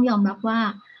ต้องยอมรับว่า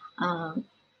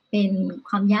เป็น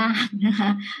ความยากนะคะ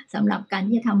สำหรับการ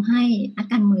ที่จะทำให้นัก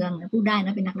การเมืองพูดได้น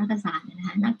ะเป็นนักรัฐศาสตร์นะค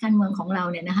ะนักการเมืองของเรา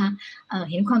เนี่ยนะคะ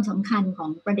เห็นความสำคัญของ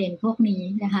ประเด็นพวกนี้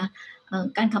นะคะ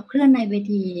การขับเคลื่อนในเว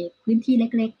ทีพื้นที่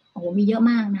เล็กๆโอ้โหมีเยอะ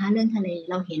มากนะคะเรื่องทะเล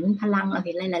เราเห็นพลังเราเ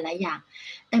ห็นหลายๆอย่าง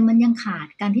แต่มันยังขาด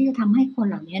การที่จะทำให้คน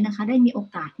เหล่านี้นะคะได้มีโอ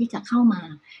กาสที่จะเข้ามา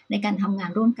ในการทำงา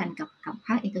นร่วมกันกับภ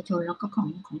าคเอกชนแล้วก็ข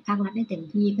องภาครัฐได้เต็ม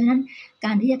ที่เพราะฉะนั้นก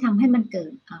ารที่จะทำให้มันเกิ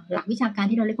ดหลักวิชาการ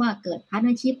ที่เราเรียกว่าเกิด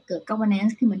partnership เกิด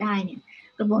governance ขึ้นมาได้เนี่ย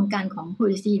กระบวนการของ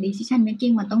policy decision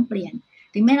making มันต้องเปลี่ยน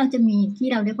ถึงแม้เราจะมีที่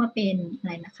เราเรียกว่าเป็นอะ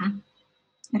ไรนะคะ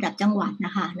ระดับจังหวัดน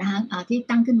ะคะที่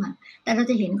ตั้งขึ้นมาแต่เรา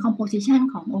จะเห็น composition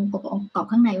ขององค์ประกอบ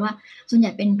ข้างในว่าส่วนให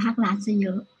ญ่เป็นภาครัฐซะเย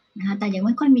อะนะคะแต่ยังไ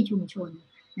ม่ค่อยมีชุมชน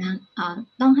นะ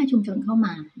ต้องให้ชุมชนเข้าม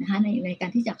านะคะในกา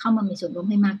รที่จะเข้ามามีส่วนร่วม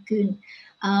ให้มากขึ้น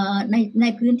ใน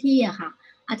พื้นที่อะค่ะ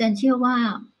อาจารย์เชื่อว่า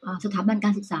สถาบันกา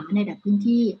รศึกษาในระดับพื้น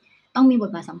ที่ต้องมีบท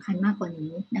บาทสำคัญมากกว่า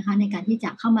นี้นะคะในการที่จะ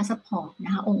เข้ามาซัพพอร์ตน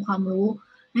ะคะองค์ความรู้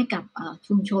ให้กับ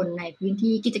ชุมชนในพื้น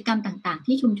ที่กิจกรรมต่างๆ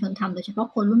ที่ชุมชนทำโดยเฉพาะ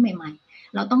คนรุ่นใหม่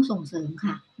ๆเราต้องส่งเสริม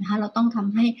ค่ะนะคะเราต้องท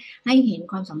ำให้เห็น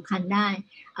ความสำคัญได้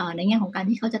ในแง่ของการ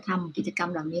ที่เขาจะทำกิจกรรม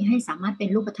เหล่านี้ให้สามารถเป็น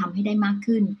รูปธรรมให้ได้มาก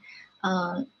ขึ้น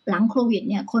หลังโควิด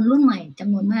เนี่ยคนรุ่นใหม่จ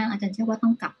ำนวนมากอาจารย์เชื่อว่าต้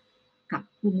องกลับ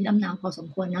ภูมิลำเนาพอสม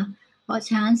ควรนะเพราะ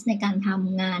ชานส์ในการท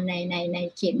ำงานใน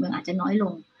เขตเมืองอาจจะน้อยล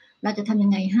งเราจะทำยั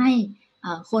งไงให้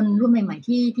คนรุ่นใหม่ๆ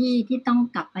ที่ต้อง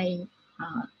กลับไป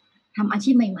ทำอา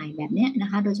ชีพใหม่ๆแบบนี้นะ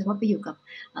คะโดยเฉพาะไปอยู่กับ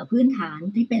พื้นฐาน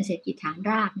ที่เป็นเศรษฐกิจฐาน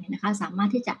รากเนี่ยนะคะสามารถ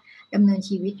ที่จะดำเนิน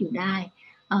ชีวิตอยู่ได้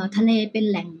ทะเลเป็น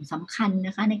แหล่งสำคัญน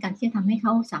ะคะในการที่จะทำให้เข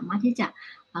าสามารถที่จะ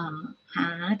หา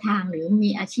ทางหรือมี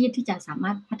อาชีพที่จะสามา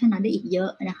รถพัฒนาได้อีกเยอะ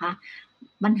นะคะ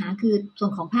ปัญหาคือส่ว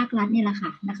นของภาครัฐนี่แหละค่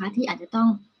ะนะคะที่อาจจะต้อง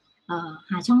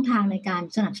หาช่องทางในการ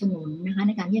สนับสนุนนะคะใ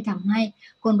นการที่จะทำให้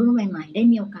คนรุ่นใหม่ๆได้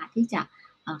มีโอกาสที่จะ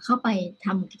เข้าไปท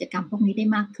ำกิจกรรมพวกนี้ได้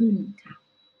มากขึ้นค่ะ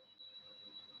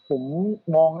ผม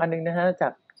มองอันนึงนะฮะ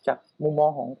จากมุมมอง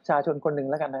ของประชาชนคนหนึ่ง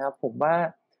แล้วกันนะครับผมว่า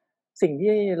สิ่ง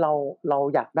ที่เรา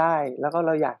อยากได้แล้วก็เ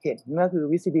ราอยากเห็นก็คือ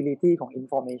visibility ของ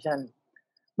information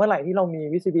เมื่อไหร่ที่เรามี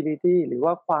visibility หรือ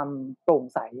ว่าความโปร่ง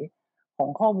ใสของ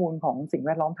ข้อมูลของสิ่งแว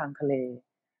ดล้อมทางทะเล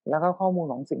แล้วก็ข้อมูล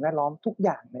ของสิ่งแวดล้อมทุกอ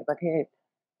ย่างในประเทศ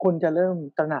คนจะเริ่ม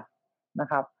ตระหนักนะ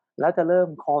ครับแล้วจะเริ่ม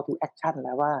call to action แ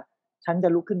ล้วว่าฉันจะ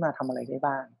ลุกขึ้นมาทำอะไรได้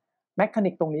บ้างแมคานิ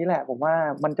กตรงนี้แหละผมว่า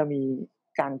มันจะมี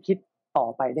การคิดต่อ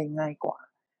ไปได้ง่ายกว่า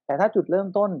แต่ถ้าจุดเริ่ม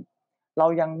ต้นเรา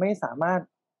ยังไม่สามารถ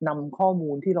นำข้อ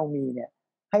มูลที่เรามีเนี่ย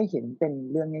ให้เห็นเป็น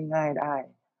เรื่องง่ายๆได้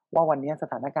ว่าวันนี้ส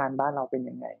ถานการณ์บ้านเราเป็น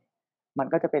ยังไงมัน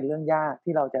ก็จะเป็นเรื่องยาก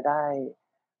ที่เราจะได้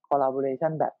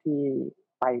collaboration แบบที่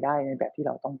ไปได้ในแบบที่เ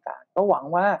ราต้องการก็หวัง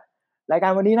ว่ารายกา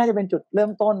รวันนี้น่าจะเป็นจุดเริ่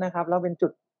มต้นนะครับแล้วเป็นจุ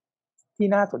ดที่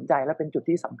น่าสนใจและเป็นจุด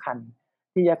ที่สำคัญ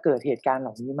ที่จะเกิดเหตุการณ์เห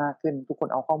ล่านี้มากขึ้นทุกคน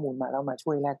เอาข้อมูลมาแล้วมาช่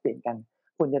วยแลกเปลี่ยนกัน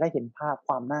คุณจะได้เห็นภาพค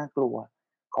วามน่ากลัว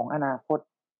ของอนาคต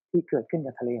ที่เกิดขึ้น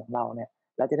กับทะเลของเราเนี่ย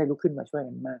และจะได้ลุกขึ้นมาช่วย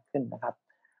กันมากขึ้นนะครับ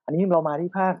อันนี้เรามา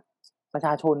ที่ภาคประช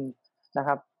าชนนะค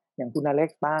รับอย่างคุณอเล็ก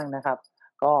ซ์บ้างนะครับ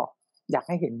ก็อยากใ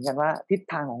ห้เห็นกันว่าทิศ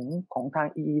ทางของทาง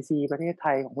EEC ประเทศไท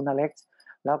ยของคุณอเล็กซ์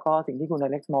แล้วก็สิ่งที่คุณอ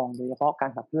เล็กซ์มองโดยเฉพาะกา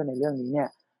รขับเคลื่อนในเรื่องนี้เนี่ย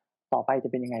ต่อไปจะ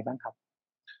เป็นยังไงบ้างครับ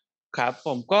ครับผ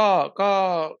มก็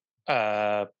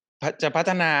จะพั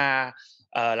ฒนา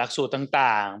หลักสูตร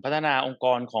ต่างๆพัฒนาองค์ก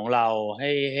รของเราใ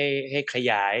ห้ข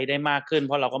ยายได้มากขึ้นเ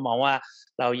พราะเราก็มองว่า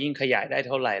เรายิ่งขยายได้เ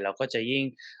ท่าไหร่เราก็จะยิ่ง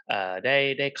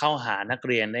ได้เข้าหานัก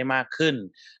เรียนได้มากขึ้น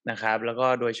นะครับแล้วก็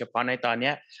โดยเฉพาะในตอนเ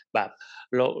นี้ยแบบ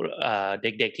เ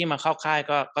ด็กๆที่มาเข้าค่าย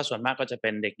ก็ส่วนมากก็จะเป็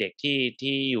นเด็กๆ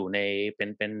ที่อยู่ในเ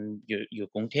ป็นอยู่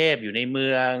กรุงเทพอยู่ในเมื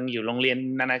องอยู่โรงเรียน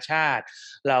นานาชาติ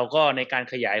เราก็ในการ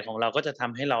ขยายของเราก็จะท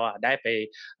ำให้เราได้ไป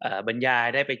บรรยาย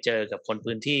ได้ไปเจอกับคน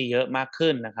พื้นที่เยอะมาก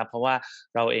ขึ้นนะครับเพราะว่า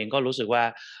เราเองก็รู้สึกว่า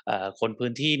คนพื้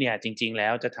นที่เนี่ยจริงๆแล้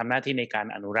วจะทำหน้าที่ในการ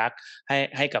อนุรักษ์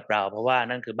ให้กับเราเพราะว่า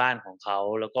นั่นคือบ้านของเขา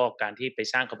แล้วก็การที่ไป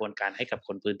สร้างกระบวนการให้กับค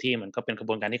นพื้นที่มันก็เป็นกระ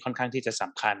บวนการที่ค่อนข้างที่จะส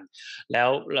ำคัญแล้ว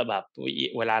เราแบบ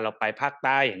เวลาเราไปภาคใ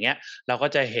ต้อย่างเงี้ยเราก็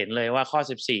จะเห็นเลยว่าข้อ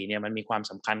14เนี่ยมันมีความ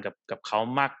สำคัญกับเขา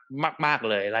มาก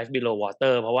เลย Life Below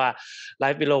Water เพราะว่า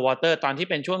Life Below Water ตอนที่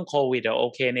เป็นช่วงโควิดโอ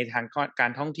เคในทางกา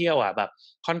รท่องเที่ยวแบบ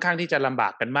ค่อนข้างที่จะลำบา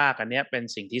กกันมากอันนี้เป็น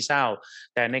สิ่งที่เศร้า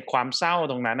แต่ในความเศร้า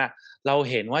ตรงนั้นเรา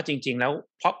เห็นว่าจริงๆแล้ว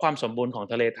เพราะความสมบูรณ์ของ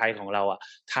ทะเลไทยของเรา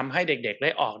ทำให้เด็กๆได้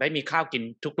ออกได้มีข้าวกิน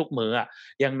ทุกๆมื้อ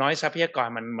อย่างน้อยทรัพยากร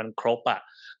มันครบ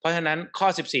เพราะฉะนั้นข้อ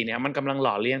14เนี่ยมันกำลังห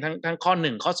ล่อเลี้ยงทั้งข้อ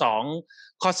1ข้อ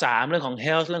2ข้อ3เรื่องของ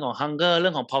health เรื่องของ hunger เรื่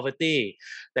องของ poverty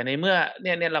แต่ในเมื่อเ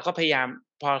นี่ยเราก็พยายาม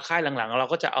พอค่ายหลังๆเรา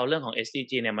ก็จะเอาเรื่องของ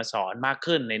SDG เนี่ยมาสอนมาก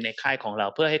ขึ้นในค่ายของเรา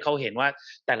เพื่อให้เขาเห็นว่า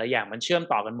แต่ละอย่างมันเชื่อม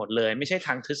ต่อกันหมดเลยไม่ใช่ท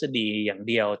างทฤษฎีอย่าง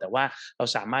เดียวแต่ว่าเรา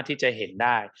สามารถที่จะเห็นไ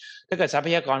ด้ถ้าเกิดทรัพ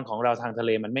ยากรของเราทางทะเล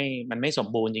มันไม่สม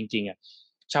บูรณ์จริง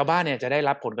ๆชาวบ้านเนี่ยจะได้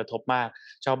รับผลกระทบมาก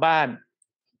ชาวบ้าน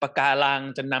ปะการัง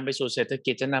จะนำไปสู่เศรษฐ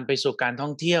กิจจะนำไปสู่การท่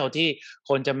องเที่ยวที่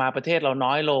คนจะมาประเทศเรา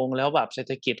น้อยลงแล้วแบบเศรษ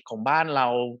ฐกิจของบ้านเรา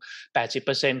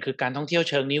 80% คือการท่องเที่ยว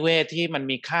เชิงนิเวศที่มัน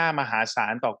มีค่ามหาศา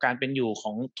ลต่อการเป็นอยู่ข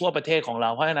องทั่วประเทศของเรา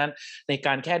เพราะฉะนั้นในก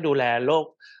ารแค่ดูแลโลก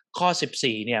ข้อ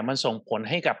14เนี่ยมันส่งผล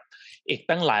ให้กับอีก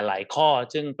ตั้งหลายข้อ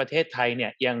ซึ่งประเทศไทยเนี่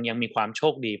ยยังมีความโช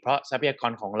คดีเพราะทรัพยาก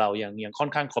รของเรายังค่อ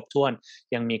นข้างครบถ้วน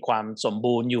ยังมีความสม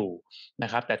บูรณ์อยู่นะ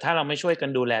ครับแต่ถ้าเราไม่ช่วยกัน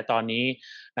ดูแลตอนนี้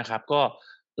นะครับก็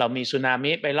เรามีสึนา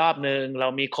มิไปรอบนึงเรา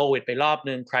มีโควิดไปรอบ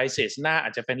นึง crisis หน้าอ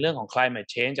าจจะเป็นเรื่องของ climate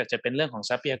change อาจจะเป็นเรื่องของ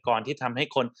ทรัพยากรที่ทำให้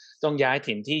คนต้องย้าย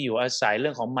ถิ่นที่อยู่อาศัยเรื่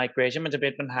องของ migration มันจะเป็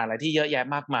นปัญหาอะไรที่เยอะแยะ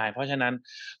มากมายเพราะฉะนั้น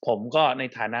ผมก็ใน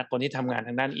ฐานะคนที่ทำงานท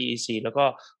างด้าน EEC แล้วก็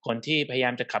คนที่พยายา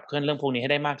มจะขับเคลื่อนเรื่องพวกนี้ให้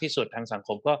ได้มากที่สุดทางสังค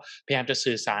มก็พยายามจะ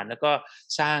สื่อสารแล้วก็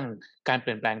สร้างการเป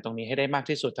ลี่ยนแปลงตรงนี้ให้ได้มาก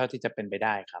ที่สุดเท่าที่จะเป็นไปไ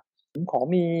ด้ครับผมขอ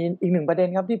มีอีกหนึ่งประเด็น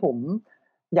ครับที่ผม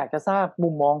อยากจะทราบมุ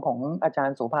มมองของอาจาร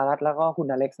ย์โสภารัตน์แล้วก็คุณ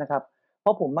อเล็กซ์นะครับเพร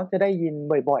าะผมมักจะได้ยิน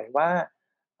บ่อยๆว่า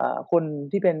คน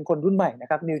ที่เป็นคนรุ่นใหม่นะ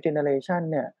ครับ New Generation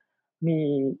เนี่ยมี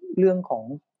เรื่องของ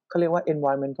เขาเรียกว่า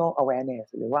environmental awareness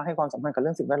หรือว่าให้ความสำคัญกับเ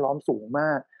รื่องสิ่งแวดล้อมสูงม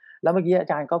ากแล้วเมื่อกี้อา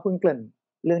จารย์ก็เพิ่งเกริ่น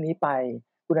เรื่องนี้ไป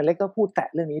คุณอเล็กซ์ก็พูดแตะ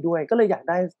เรื่องนี้ด้วยก็เลยอยาก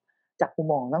ได้จากมุม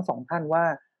มองทั้งสองท่านว่า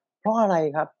เพราะอะไร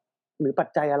ครับหรือปัจ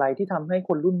จัยอะไรที่ทำให้ค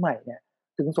นรุ่นใหม่เนี่ย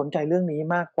ถึงสนใจเรื่องนี้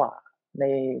มากกว่าใน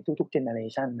ทุกๆ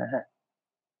generation นะฮะ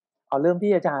เอาเริ่ม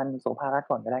ที่อาจารย์โสภารัตน์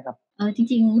ก่อนก็ได้ครับจ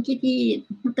ริงๆเมื่อกี้ที่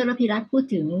ดร.พิรัตน์พูด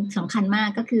ถึงสำคัญมาก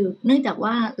ก็คือเนื่องจาก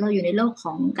ว่าเราอยู่ในโลกข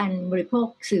องการบริโภค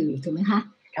สื่อถูกไหมคะ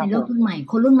ในโลกรุ่นใหม่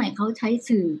คนรุ่นใหม่เขาใช้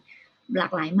สื่อหลา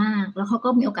กหลายมากแล้วเขาก็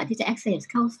มีโอกาสที่จะ access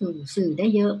เข้าสู่สื่อได้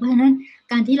เยอะเพราะฉะนั้น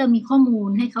การที่เรามีข้อมูล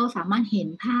ให้เขาสามารถเห็น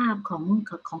ภาพ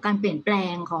ของการเปลี่ยนแปล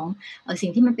งของสิ่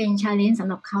งที่มันเป็น challenge สำ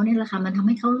หรับเขาเนี่ยแหละค่ะมันทำใ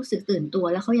ห้เขารู้สึกตื่นตัว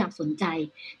แล้วเขาอยากสนใจ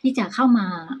ที่จะเข้ามา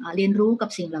เรียนรู้กับ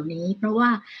สิ่งเหล่านี้เพราะว่า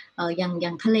อย่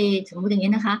างทะเลสมมติอย่าง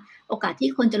นี้นะคะโอกาสที่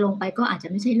คนจะลงไปก็อาจจะ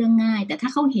ไม่ใช่เรื่องง่ายแต่ถ้า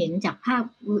เขาเห็นจากภาพ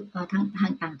ทา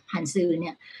งผ่านสื่อเ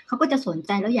นี่ยเขาก็จะสนใ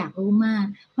จแล้วอยากรู้มาก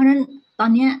เพราะฉะนั้นตอ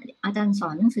นนี้อาจารย์สอ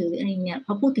นหนังสืออะไรเนี่ยพ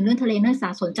อพูดถึงเรื่องทะเลนักศึกษา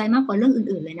สนใจมากกว่าเรื่อง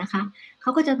อื่นๆเลยนะคะเข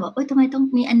าก็จะบอกทำไมต้อง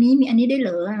มีอันนี้ได้เหร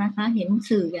อนะคะเห็น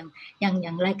สื่ออย่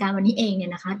างรายการวันนี้เองเนี่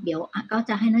ยนะคะเดี๋ยวก็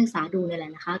จะให้นักศึกษาดูเนี่ยแหล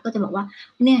ะนะคะก็จะบอกว่า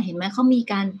เนี่ยเห็นไหมเขามี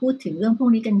การพูดถึงเรื่องพวก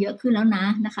นี้กันเยอะขึ้นแล้ว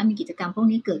นะคะมีกิจกรรมพวก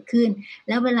นี้เกิดขึ้นแ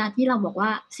ล้วเวลาที่เราบอกว่า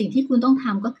สิ่งที่คุณต้องท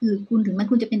ำก็คือคุณถึงแม้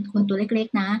คุณจะเป็นคนตัวเล็ก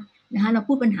ๆนะคะเรา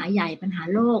พูดปัญหาใหญ่ปัญหา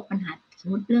โลกปัญหาส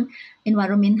มมติเรื่อง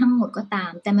environment ทั้งหมดก็ตา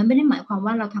มแต่มันไม่ได้หมายความ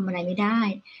ว่าเราทำอะไรไม่ได้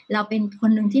เราเป็นค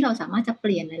นหนึ่งที่เราสามารถจะเป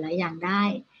ลี่ยนหลายๆอย่างได้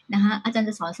นะคะอาจารย์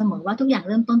จะสอนเสมอว่าทุกอย่าง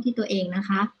เริ่มต้นที่ตัวเองนะค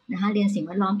ะเรียนสิ่งแ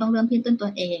วดล้อมต้องเริ่มที่ต้นตั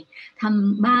วเองท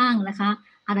ำบ้างนะคะ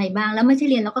อะไรบ้างแล้วไม่ใช่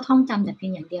เรียนแล้วก็ท่องจำแต่เพีย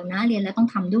งอย่างเดียวนะเรียนแล้วต้อง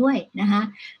ทำด้วยนะคะ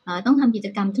ต้องทำกิจ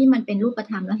กรรมที่มันเป็นรูป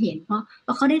ธรรมแล้วเห็นเพรา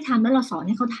ะเขาได้ทำแล้วเราสอนใ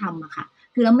ห้เขาทำอะค่ะ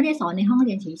คือเราไม่ได้สอนในห้องเ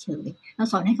รียนเฉยๆเรา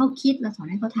สอนให้เขาคิดเราสอน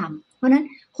ให้เขาทำเพราะนั้น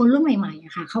คนรุ่นใหม่ๆอ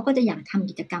ะค่ะเขาก็จะอยากทำ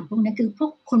กิจกรรมพวกนี้คือพว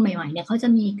กคนใหม่ๆเนี่ยเขาจะ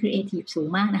มีครีเอทีฟสูง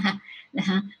มากนะคะ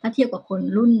ถ้าเทียบกับคน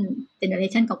รุ่นเจเนอเร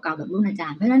ชันเก่าๆแบบรุ่นอาจา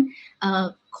รย์เพราะฉะนั้น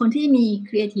คนที่มีค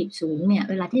รีเอทีฟสูงเนี่ย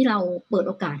เวลาที่เราเปิดโ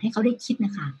อกาสให้เขาได้คิดน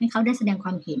ะคะให้เขาได้แสดงคว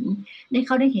ามเห็นเ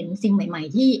ขาได้เห็นสิ่งใหม่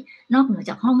ๆที่นอกเหนือ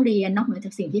จากห้องเรียนนอกเหนือจ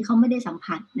ากสิ่งที่เขาไม่ได้สัม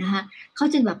ผัสนะคะเขา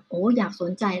จึงแบบอยากส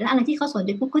นใจและอะไรที่เขาสนใจ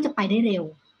ปุ๊บก็จะไปได้เร็ว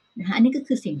นะคะอันนี้ก็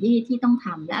คือสิ่งที่ต้องท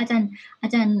ำและอาจา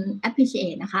รย์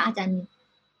appreciate นะคะอาจารย์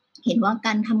เห็นว่าก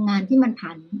ารทำงานที่มันผ่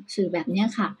านสื่อแบบนี้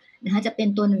ค่ะนะคะจะเป็น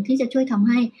ตัวหนึ่งที่จะช่วยทำใ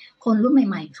ห้คนรุ่นใ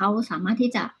หม่ๆเขาสามารถ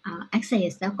ที่จะ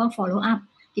access แล้วก็ follow up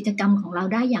กิจกรรมของเรา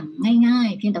ได้อย่างง่าย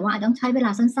ๆเพียงแต่ว่าอาจต้องใช้เวล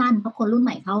าสั้นๆเพราะคนรุ่นให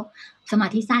ม่เขาสมา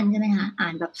ธิสั้นใช่ไหมคะอ่า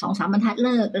นแบบ 2-3 บรรทัดเ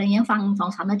ลิกอะไรเงี้ยฟัง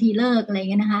 2-3 นาทีเลิกอะไรเ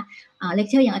งี้ยนะคะเลค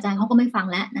เชอร์อย่างอาจารย์เขาก็ไม่ฟัง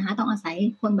แล้วนะคะต้องอาศัย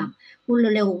คนแบบพูด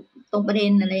เร็วๆตรงประเด็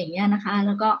นอะไรอย่างเงี้ยนะคะแ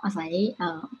ล้วก็อาศัย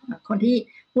คนที่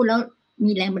พูดแล้ว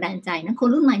มีแรงบันดาลใจนะคน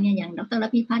รุ่นใหม่เนี่ยอย่างดร.ร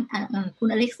พิพัฒน์คุณ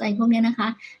อเล็กซ์อะไรพวกนี้นะคะ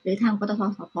หรือทางปตท.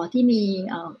สผ.ที่มี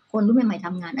คนรุ่นใหม่ๆท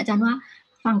ำงานอาจารย์ว่า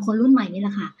ฟังคนรุ่นใหม่นี่แหล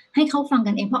ะค่ะให้เขาฟัง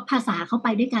กันเองเพราะภาษาเขาไป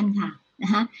ด้วยกันค่ะน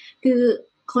ะคะคือ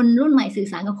คนรุ่นใหม่สื่อ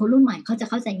สารกับคนรุ่นใหม่เขาจะ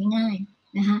เข้าใจง่าย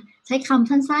ๆนะคะใช้คำ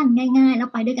สั้นๆง่ายๆแล้ว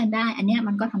ไปด้วยกันได้อันนี้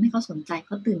มันก็ทำให้เขาสนใจเข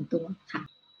าตื่นตัวค่ะ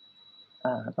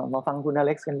ต้องมาฟังคุณอเ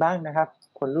ล็กซ์กันบ้างนะครับ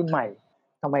คนรุ่นใหม่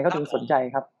ทำไมเขาถึงสนใจ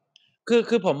ครับ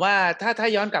คือผมว่าถ้า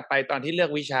ย้อนกลับไปตอนที่เลือ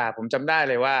กวิชาผมจำได้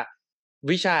เลยว่า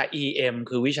วิชา EM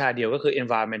คือวิชาเดียวก็คือ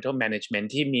Environmental Management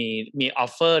ที่มีออ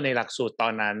ฟเฟอร์ในหลักสูตรตอ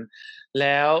นนั้นแ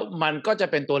ล้วมันก็จะ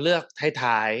เป็นตัวเลือก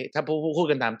ท้ายๆถ้าพูด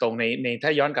กันตามตรงในถ้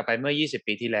าย้อนกลับไปเมื่อ20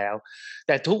ปีที่แล้วแ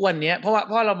ต่ทุกวันนี้เพรา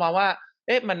ะเรามองว่า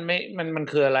มัน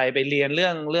คืออะไรไปเรียนเ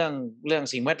รื่อง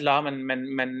สิ่งแวดล้อม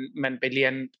มันไปเ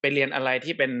รียนอะไร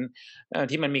ที่เป็น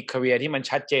ที่มันมี career ที่มัน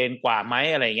ชัดเจนกว่าไหม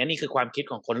อะไรอย่างเงี้ยนี่คือความคิด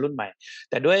ของคนรุ่นใหม่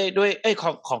แต่ด้วย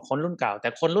ของคนรุ่นเก่าแต่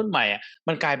คนรุ่นใหม่อ่ะ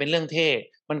มันกลายเป็นเรื่องเท่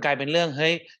มันกลายเป็นเรื่องเฮ้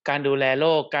ยการดูแลโล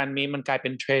กมันกลายเป็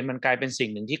นเทรนด์มันกลายเป็นสิ่ง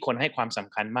หนึ่งที่คนให้ความส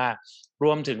ำคัญมากร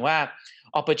วมถึงว่า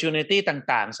opportunity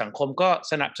ต่างๆสังคมก็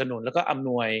สนับสนุนแล้วก็อำน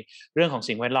วยเรื่องของ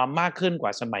สิ่งแวดล้อมมากขึ้นกว่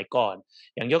าสมัยก่อน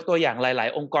อย่างยกตัวอย่างหลาย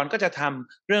ๆองค์กรก็จะท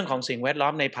ำเรื่องของสิ่งแวดล้อ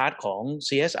มในพาร์ทของ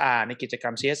CSR ในกิจกร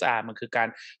รม CSR มันคือการ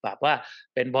แบบว่า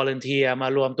เป็น volunteer มา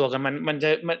รวมตัวกันมันจะ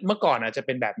เมื่อก่อนอาจจะเ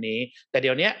ป็นแบบนี้แต่เ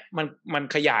ดี๋ยวนี้มัน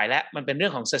ขยายแล้วมันเป็นเรื่อ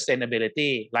งของ sustainability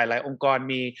หลายๆองค์กร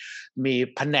มี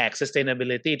แผนก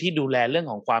sustainability ที่ดูแลเรื่อง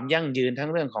ของความยั่งยืนทั้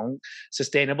งเรื่องของ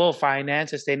sustainable finance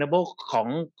sustainable ของ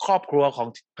ครอบครัวของ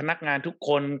พนักงานทุก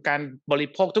คนการบริ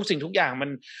โภคทุกสิ่งทุกอย่าง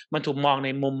มันถูกมองใน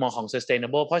มุมมองของ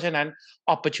sustainable เพราะฉะนั้น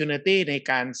opportunity ใน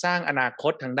การสร้างอนาค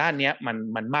ตทางด้านนี้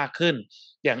มันมากขึ้น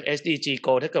อย่าง SDG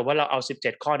Goal ถ้าเกิดว่าเราเอา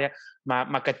17ข้อนี้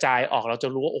มากระจายออกเราจะ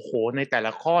รู้ว่าโอ้โหในแต่ล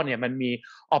ะข้อเนี่ยมันมี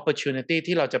opportunity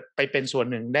ที่เราจะไปเป็นส่วน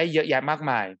หนึ่งได้เยอะแยะมาก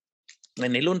มาย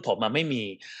ในรุ่นผมไม่มี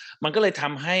มันก็เลยท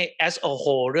ำให้ as a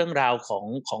whole เรื่องราว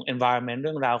ของ environment เ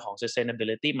รื่องราวของ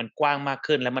sustainability มันกว้างมาก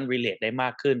ขึ้นและมัน relate ได้มา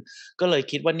กขึ้นก็เลย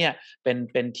คิดว่าเนี่ยเ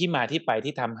ป็นที่มาที่ไป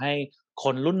ที่ทำให้ค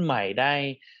นรุ่นใหม่ไ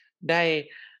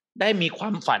ด้มีควา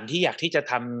มฝันที่อยากที่จะ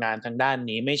ทำงานทางด้าน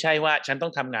นี้ไม่ใช่ว่าฉันต้อ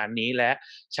งทำงานนี้และ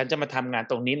ฉันจะมาทำงาน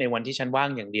ตรงนี้ในวันที่ฉันว่าง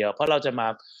อย่างเดียวเพราะเราจะมา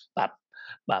แ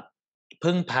บบ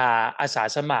พึ่งพาอาสา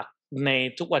สมัครใน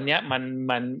ทุกวันนี้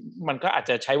มันก็อาจ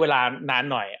จะใช้เวลานาน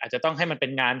หน่อยอาจจะต้องให้มันเป็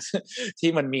นงาน ที่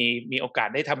มันมีโอกาส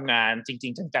ได้ทำงานจริ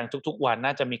งๆจังๆทุกๆวันน่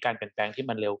าจะมีการเปลี่ยนแปลงที่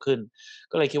มันเร็วขึ้น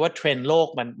ก็เลยคิดว่าเทรนด์โลก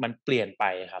มันเปลี่ยนไป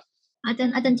ครับอาจ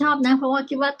ารย์ชอบนะเพราะว่า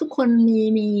คิดว่าทุกคน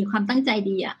มีความตั้งใจ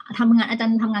ดีอะทำงานอาจาร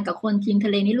ย์ทำงานกับคนทีมทะ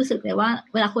เลนี่รู้สึกเลยว่า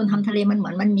เวลาคนทำทะเลมันเหมื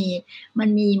อนมัน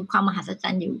มีความมหัศจร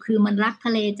รย์อยู่คือมันรักท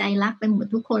ะเลใจรักไปหมด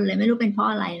ทุกคนเลยไม่รู้เป็นเพราะ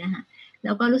อะไรนะคะแ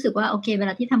ล้วก็รู้สึกว่าโอเคเว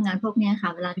ลาที่ทำงานพวกนี้ค่ะ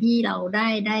เวลาที่เรา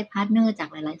ได้พาร์ทเนอร์จาก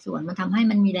หลายๆส่วนมันทำให้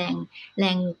มันมีแร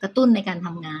งกระตุ้นในการท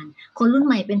ำงานคนรุ่นใ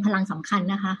หม่เป็นพลังสำคัญ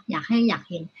นะคะอยาก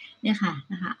เห็นเนี่ยค่ะ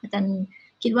นะคะอาจารย์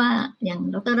คิดว่าอย่าง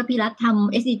ดร.รพิรัตน์ท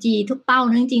ำ SDG ทุกเป้า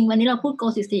นะจริงๆวันนี้เราพูด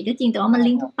Goal 14ก็จริงแต่ว่ามัน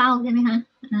ลิงก์ทุกเป้าใช่ไหมคะ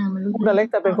มันรู้คุณอเล็ก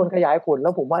จะเป็นคนขยายผลแล้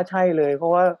วผมว่าใช่เลยเพรา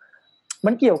ะว่า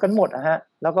มันเกี่ยวกันหมดนะฮะ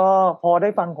แล้วก็พอได้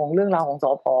ฟังของเรื่องราวของส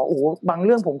ผ.โอ้โหบางเ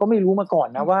รื่องผมก็ไม่รู้มาก่อน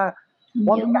นะว่า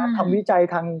มีการทำวิจัย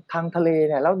ทางทะเล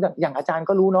เนี่ยแล้วอย่างอาจารย์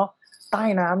ก็รู้เนาะใต้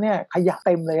น้ำเนี่ยขยะเ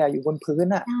ต็มเลยอะอยู่บนพื้น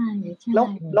อะแ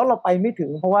ล้วเราไปไม่ถึ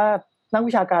งเพราะว่านัก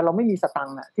วิชาการเราไม่มีสตัง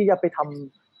ค์อะที่จะไปท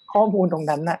ำข้อมูลตรง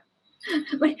นั้นน่ะ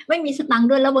ไม่มีสตังค์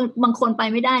ด้วยแล้วบางคนไป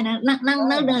ไม่ได้นะนั่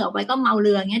งเดินออกไปก็เมาเ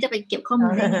รือเงี้ยจะไปเก็บข้อมู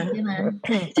ลได้ไงใช่ไห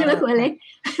มคุณอเล็ก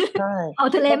ใช่เอา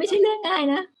ทะเลไม่ใช่เรื่องง่าย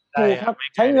นะถูกครับ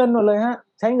ใช้เงินหมดเลยฮะ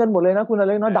ใช้เงินหมดเลยนะคุณอเ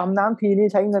ล็กเนาะดำน้ำทีนี่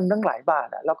ใช้เงินตั้งหลายบาท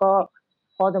อ่ะแล้วก็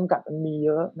ข้อจำกัดมันมีเย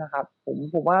อะนะครับ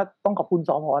ผมว่าต้องขอบคุณส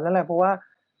ผ.นั่นแหละเพราะว่า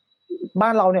บ้า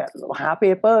นเราเนี่ยหาเป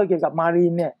เปอร์เกี่ยวกับมารี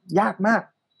นเนี่ยยากมาก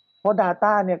เพราะ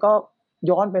data เนี่ยก็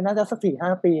ย้อนไปน่าจะสัก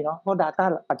 4-5 ปีเนาะเพราะ data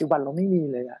ปัจจุบันเราไม่มี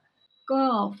เลยอ่ะก็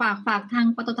ฝากทาง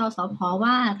ปตท.สผ.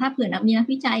ว่าถ้าเผื่อมีนัก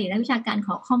วิจัยหรือนักวิชาการข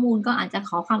อข้อมูลก็อาจจะ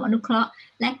ขอความอนุเคราะห์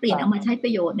แลกเปลี่ยนเอามาใช้ปร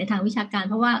ะโยชน์ในทางวิชาการ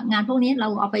เพราะว่างานพวกนี้เรา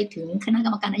เอาไปถึงคณะกร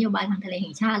รมการนโยบายทางทะเลแ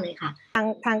ห่งชาติเลยค่ะ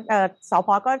ทางสผ.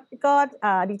ก็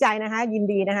ดีใจนะคะยิน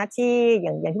ดีนะคะที่อ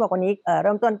ย่างที่บอกวันนี้เ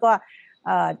ริ่มต้นก็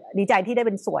ดีใจที่ได้เ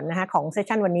ป็นส่วนนะคะของเซส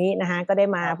ชันวันนี้นะคะก็ได้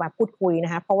มาพูดคุยน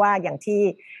ะคะเพราะว่าอย่างที่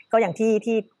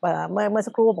เมื่อ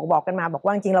สักครู่บอกกันมาบอกว่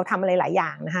าจริงๆเราทำอะไรหลายอย่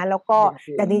างนะคะแล้วก็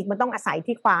แต่นี้มันต้องอาศัย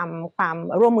ที่ความ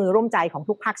ร่วมมือร่วมใจของ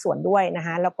ทุกภาคส่วนด้วยนะค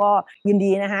ะแล้วก็ยิน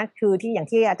ดีนะคะคือที่อย่าง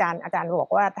ที่อาจารย์บอ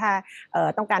กว่าถ้า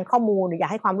ต้องการข้อมูลหรืออยา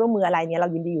กให้ความร่วมมืออะไรเนี่ยเรา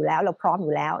ยินดีอยู่แล้วเราพร้อมอ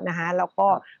ยู่แล้วนะคะแล้วก็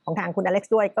ของทางคุณอเล็ก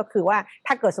ซ์ด้วยก็คือว่า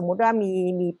ถ้าเกิดสมมุติว่ามี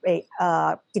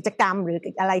กิจกรรมหรือ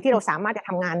อะไรที่เราสามารถจะท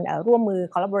ำงานร่วมมือ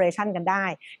collaboration กันได้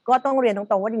ก็ต้องเรียนต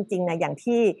รงๆว่าจริงๆนะอย่าง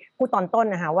ที่พูดตอนต้น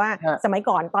นะคะว่าสมัย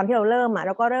ก่อนตอนที่เราเริ่มเ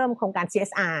ราก็เริ่มโครงการ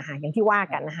CSR ค่ะอย่างที่ว่า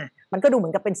กันนะคะมันก็ดูเหมื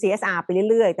อนกับเป็น CSR ไป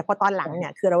เรื่อยๆแต่พอตอนหลังเนี่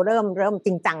ยคือเราเริ่มจ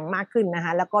ริงจังมากขึ้นนะค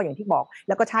ะแล้วก็อย่างที่บอกแ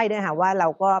ล้วก็ใช่ด้วยค่ะว่าเรา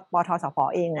ก็ปทสผ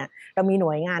เองเนี่ยเรามีห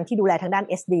น่วยงานที่ดูแลทางด้าน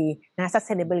SD นะ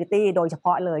sustainability โดยเฉพ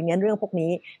าะเลยเรื่องพวก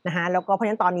นี้นะคะแล้วก็เพราะฉะ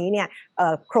นั้นตอนนี้เนี่ย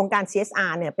โครงการ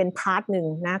CSR เนี่ยเป็นพาร์ทนึง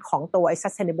นะของตัว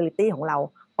sustainability ของเรา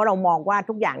เพราะเรามองว่า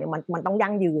ทุกอย่างเนี่ยมันต้อง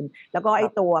ยั่งยืนแล้วก็ไอ้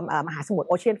ตัวมหาสมุทร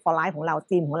Ocean for Life ของเรา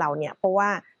ทีมของเราเนี่ยเพราะว่า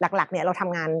หลักๆเนี่ยเราท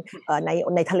ำงาน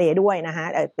ในทะเลด้วยนะคะ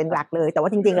เป็นหลักเลยแต่ว่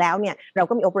าจริงๆแล้วเนี่ยเรา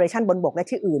ก็มี operation บนบกและ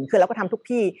ที่อื่นคือเราก็ทำทุก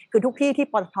ที่คือทุกที่ที่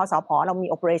ปตทสผเรามี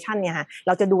operation เนี่ยค่ะเ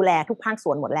ราจะดูแลทุกภาคส่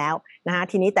วนหมดแล้วนะคะ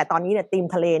ทีนี้แต่ตอนนี้เนี่ยทีม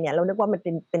ทะเลเนี่ยเรานึกว่ามันเ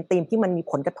ป็นทีมที่มันมี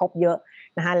ผลกระทบเยอะ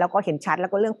นะคะแล้วก็เห็นชัดแล้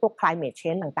วก็เรื่องพวก climate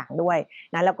change ต่างๆด้วย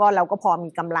นะแล้วก็เราก็พอมี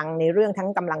กำลังในเรื่องทั้ง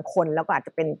กำลังคนแล้วก็อาจจ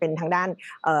ะเป็นทางด้าน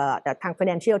แต่ทาง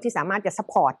financial ที่สามารถจะ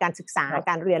support การศึกษา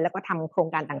การเรียนแล้วก็ทำโครง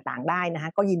การต่างๆได้นะคะ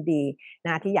ก็ยินดีน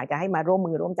ะที่อยากจะให้มาร่วม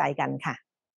มือร่วมใจกันค่ะ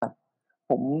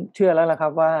ผมเชื่อแล้วล่ะครั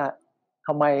บว่าท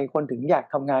ำไมคนถึงอยาก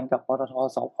ทำงานกับปตท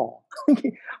สผ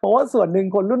เพราะว่าส่วนหนึ่ง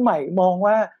คนรุ่นใหม่มอง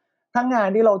ว่าทั้งงาน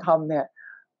ที่เราทำเนี่ย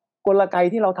กลไก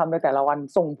ที่เราทำในแต่ละวัน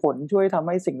ส่งผลช่วยทำใ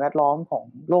ห้สิ่งแวดล้อมของ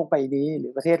โลกใบนี้หรื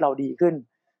อประเทศเราดีขึ้น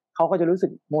เขาก็จะรู้สึ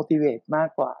ก motivate มาก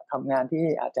กว่าทำงานที่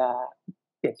อาจจะ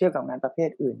เปรียบเทียบกับงานประเภท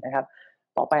อื่นนะครับ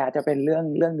ต่อไปอาจจะเป็นเรื่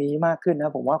องนี้มากขึ้นน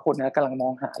ะผมว่าคนกำลังม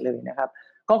องหาเลยนะครับ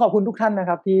ก็ขอบคุณทุกท่านนะ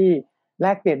ครับที่แล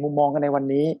กเปลี่ยนมุมมองกันในวัน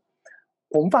นี้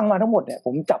ผมฟังมาทั้งหมดเนี่ยผ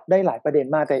มจับได้หลายประเด็น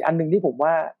มากแต่อันนึงที่ผมว่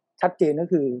าชัดเจนก็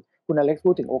คือคุณอเล็กซ์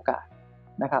พูดถึงโอกาส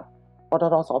นะครับปต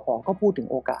ทสผก็พูดถึง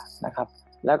โอกาสนะครับ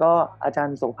แล้วก็อาจาร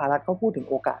ย์โสภารัตน์ก็พูดถึง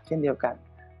โอกาสเช่นเดียวกัน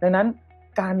ดังนั้น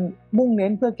การมุ่งเน้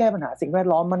นเพื่อแก้ปัญหาสิ่งแวด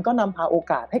ล้อมมันก็นำพาโอ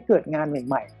กาสให้เกิดงานใ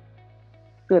หม่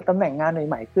ๆเกิดตำแหน่งงานใ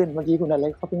หม่ๆขึ้นเมื่อกี้คุณอเล็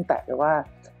กซ์เขาเพิ่งแตะไปว่า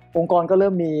องค์กรก็เริ่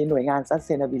มมีหน่วยงาน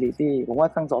sustainability ผมว่า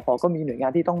ทางสผก็มีหน่วยงา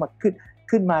นที่ต้องมา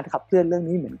ขึ้นมาขับเคลื่อนเรื่อง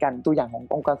นี้เหมือนกันตัวอย่างของ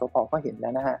องค์การสผก็เห็นแล้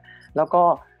วนะฮะแล้วก็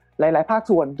หลายๆภาค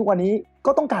ส่วนทุกวันนี้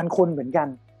ก็ต้องการคนเหมือนกัน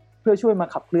เพื่อช่วยมา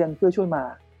ขับเคลื่อนเพื่อช่วยมา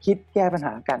คิดแก้ปัญห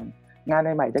ากันงาน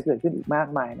ใหม่ๆจะเกิดขึ้นอีกมาก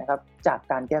มายนะครับจาก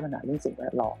การแก้ปัญหาเรื่องสิ่งแว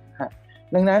ดล้อมฮะ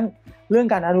ดังนั้นเรื่อง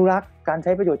การอนุรักษ์การใ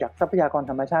ช้ประโยชน์จากทรัพยากร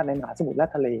ธรรมชาติในมหาสมุทรและ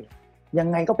ทะเลยัง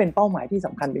ไงก็เป็นเป้าหมายที่ส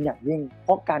ำคัญเป็นอย่างยิ่งเพ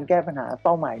ราะการแก้ปัญหาเ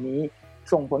ป้าหมายนี้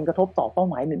ส่งผลกระทบต่อเป้า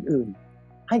หมายอื่น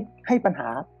ๆให้ปัญหา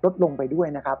ลดลงไปด้วย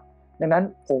นะครับดังนั้น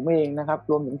ผมเองนะครับ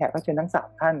รวมถึงแขกรับเชิญทั้ง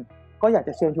3ท่านก็อยากจ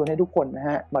ะเชิญชวนให้ทุกคนนะฮ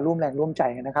ะมาร่วมแรงร่วมใจ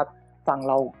กันนะครับฟัง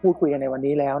เราพูดคุยกันในวัน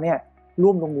นี้แล้วเนี่ยร่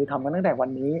วมลงมือทำกันตั้งแต่วัน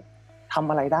นี้ทำ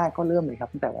อะไรได้ก็เริ่มเลยครับ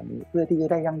ตั้งแต่วันนี้เพื่อที่จะ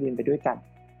ได้ยั่งยืนไปด้วยกัน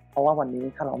เพราะว่าวันนี้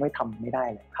ถ้าเราไม่ทำไม่ได้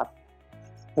เลยครับ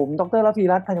ผมดร.ระพี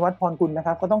รัตน์ธัญวัฒน์พรกุลนะค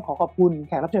รับก็ต้องขอบคุณแ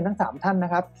ขกรับเชิญทั้ง3ท่านน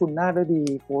ะครับคุณนาฏฤดี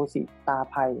โคสิตา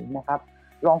ภัยนะครับ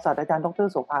รองศาสตราจารย์ดร.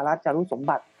โสภารัตน์จารุสม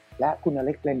บัติและคุณอเ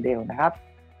ล็กซ์เรนเดลนะครับ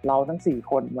เราทั้ง4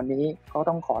คนวันนี้ก็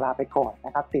ต้องขอลาไปก่อนน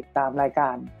ะครับติดตามรายกา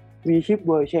ร V-Shift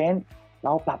World Change เร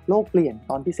าปรับโลกเปลี่ยน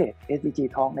ตอนพิเศษ SDG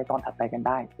Talk ในตอนถัดไปกันไ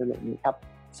ด้เร็วๆนี้ครับ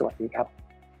สวัสดีครับ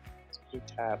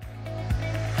ครับ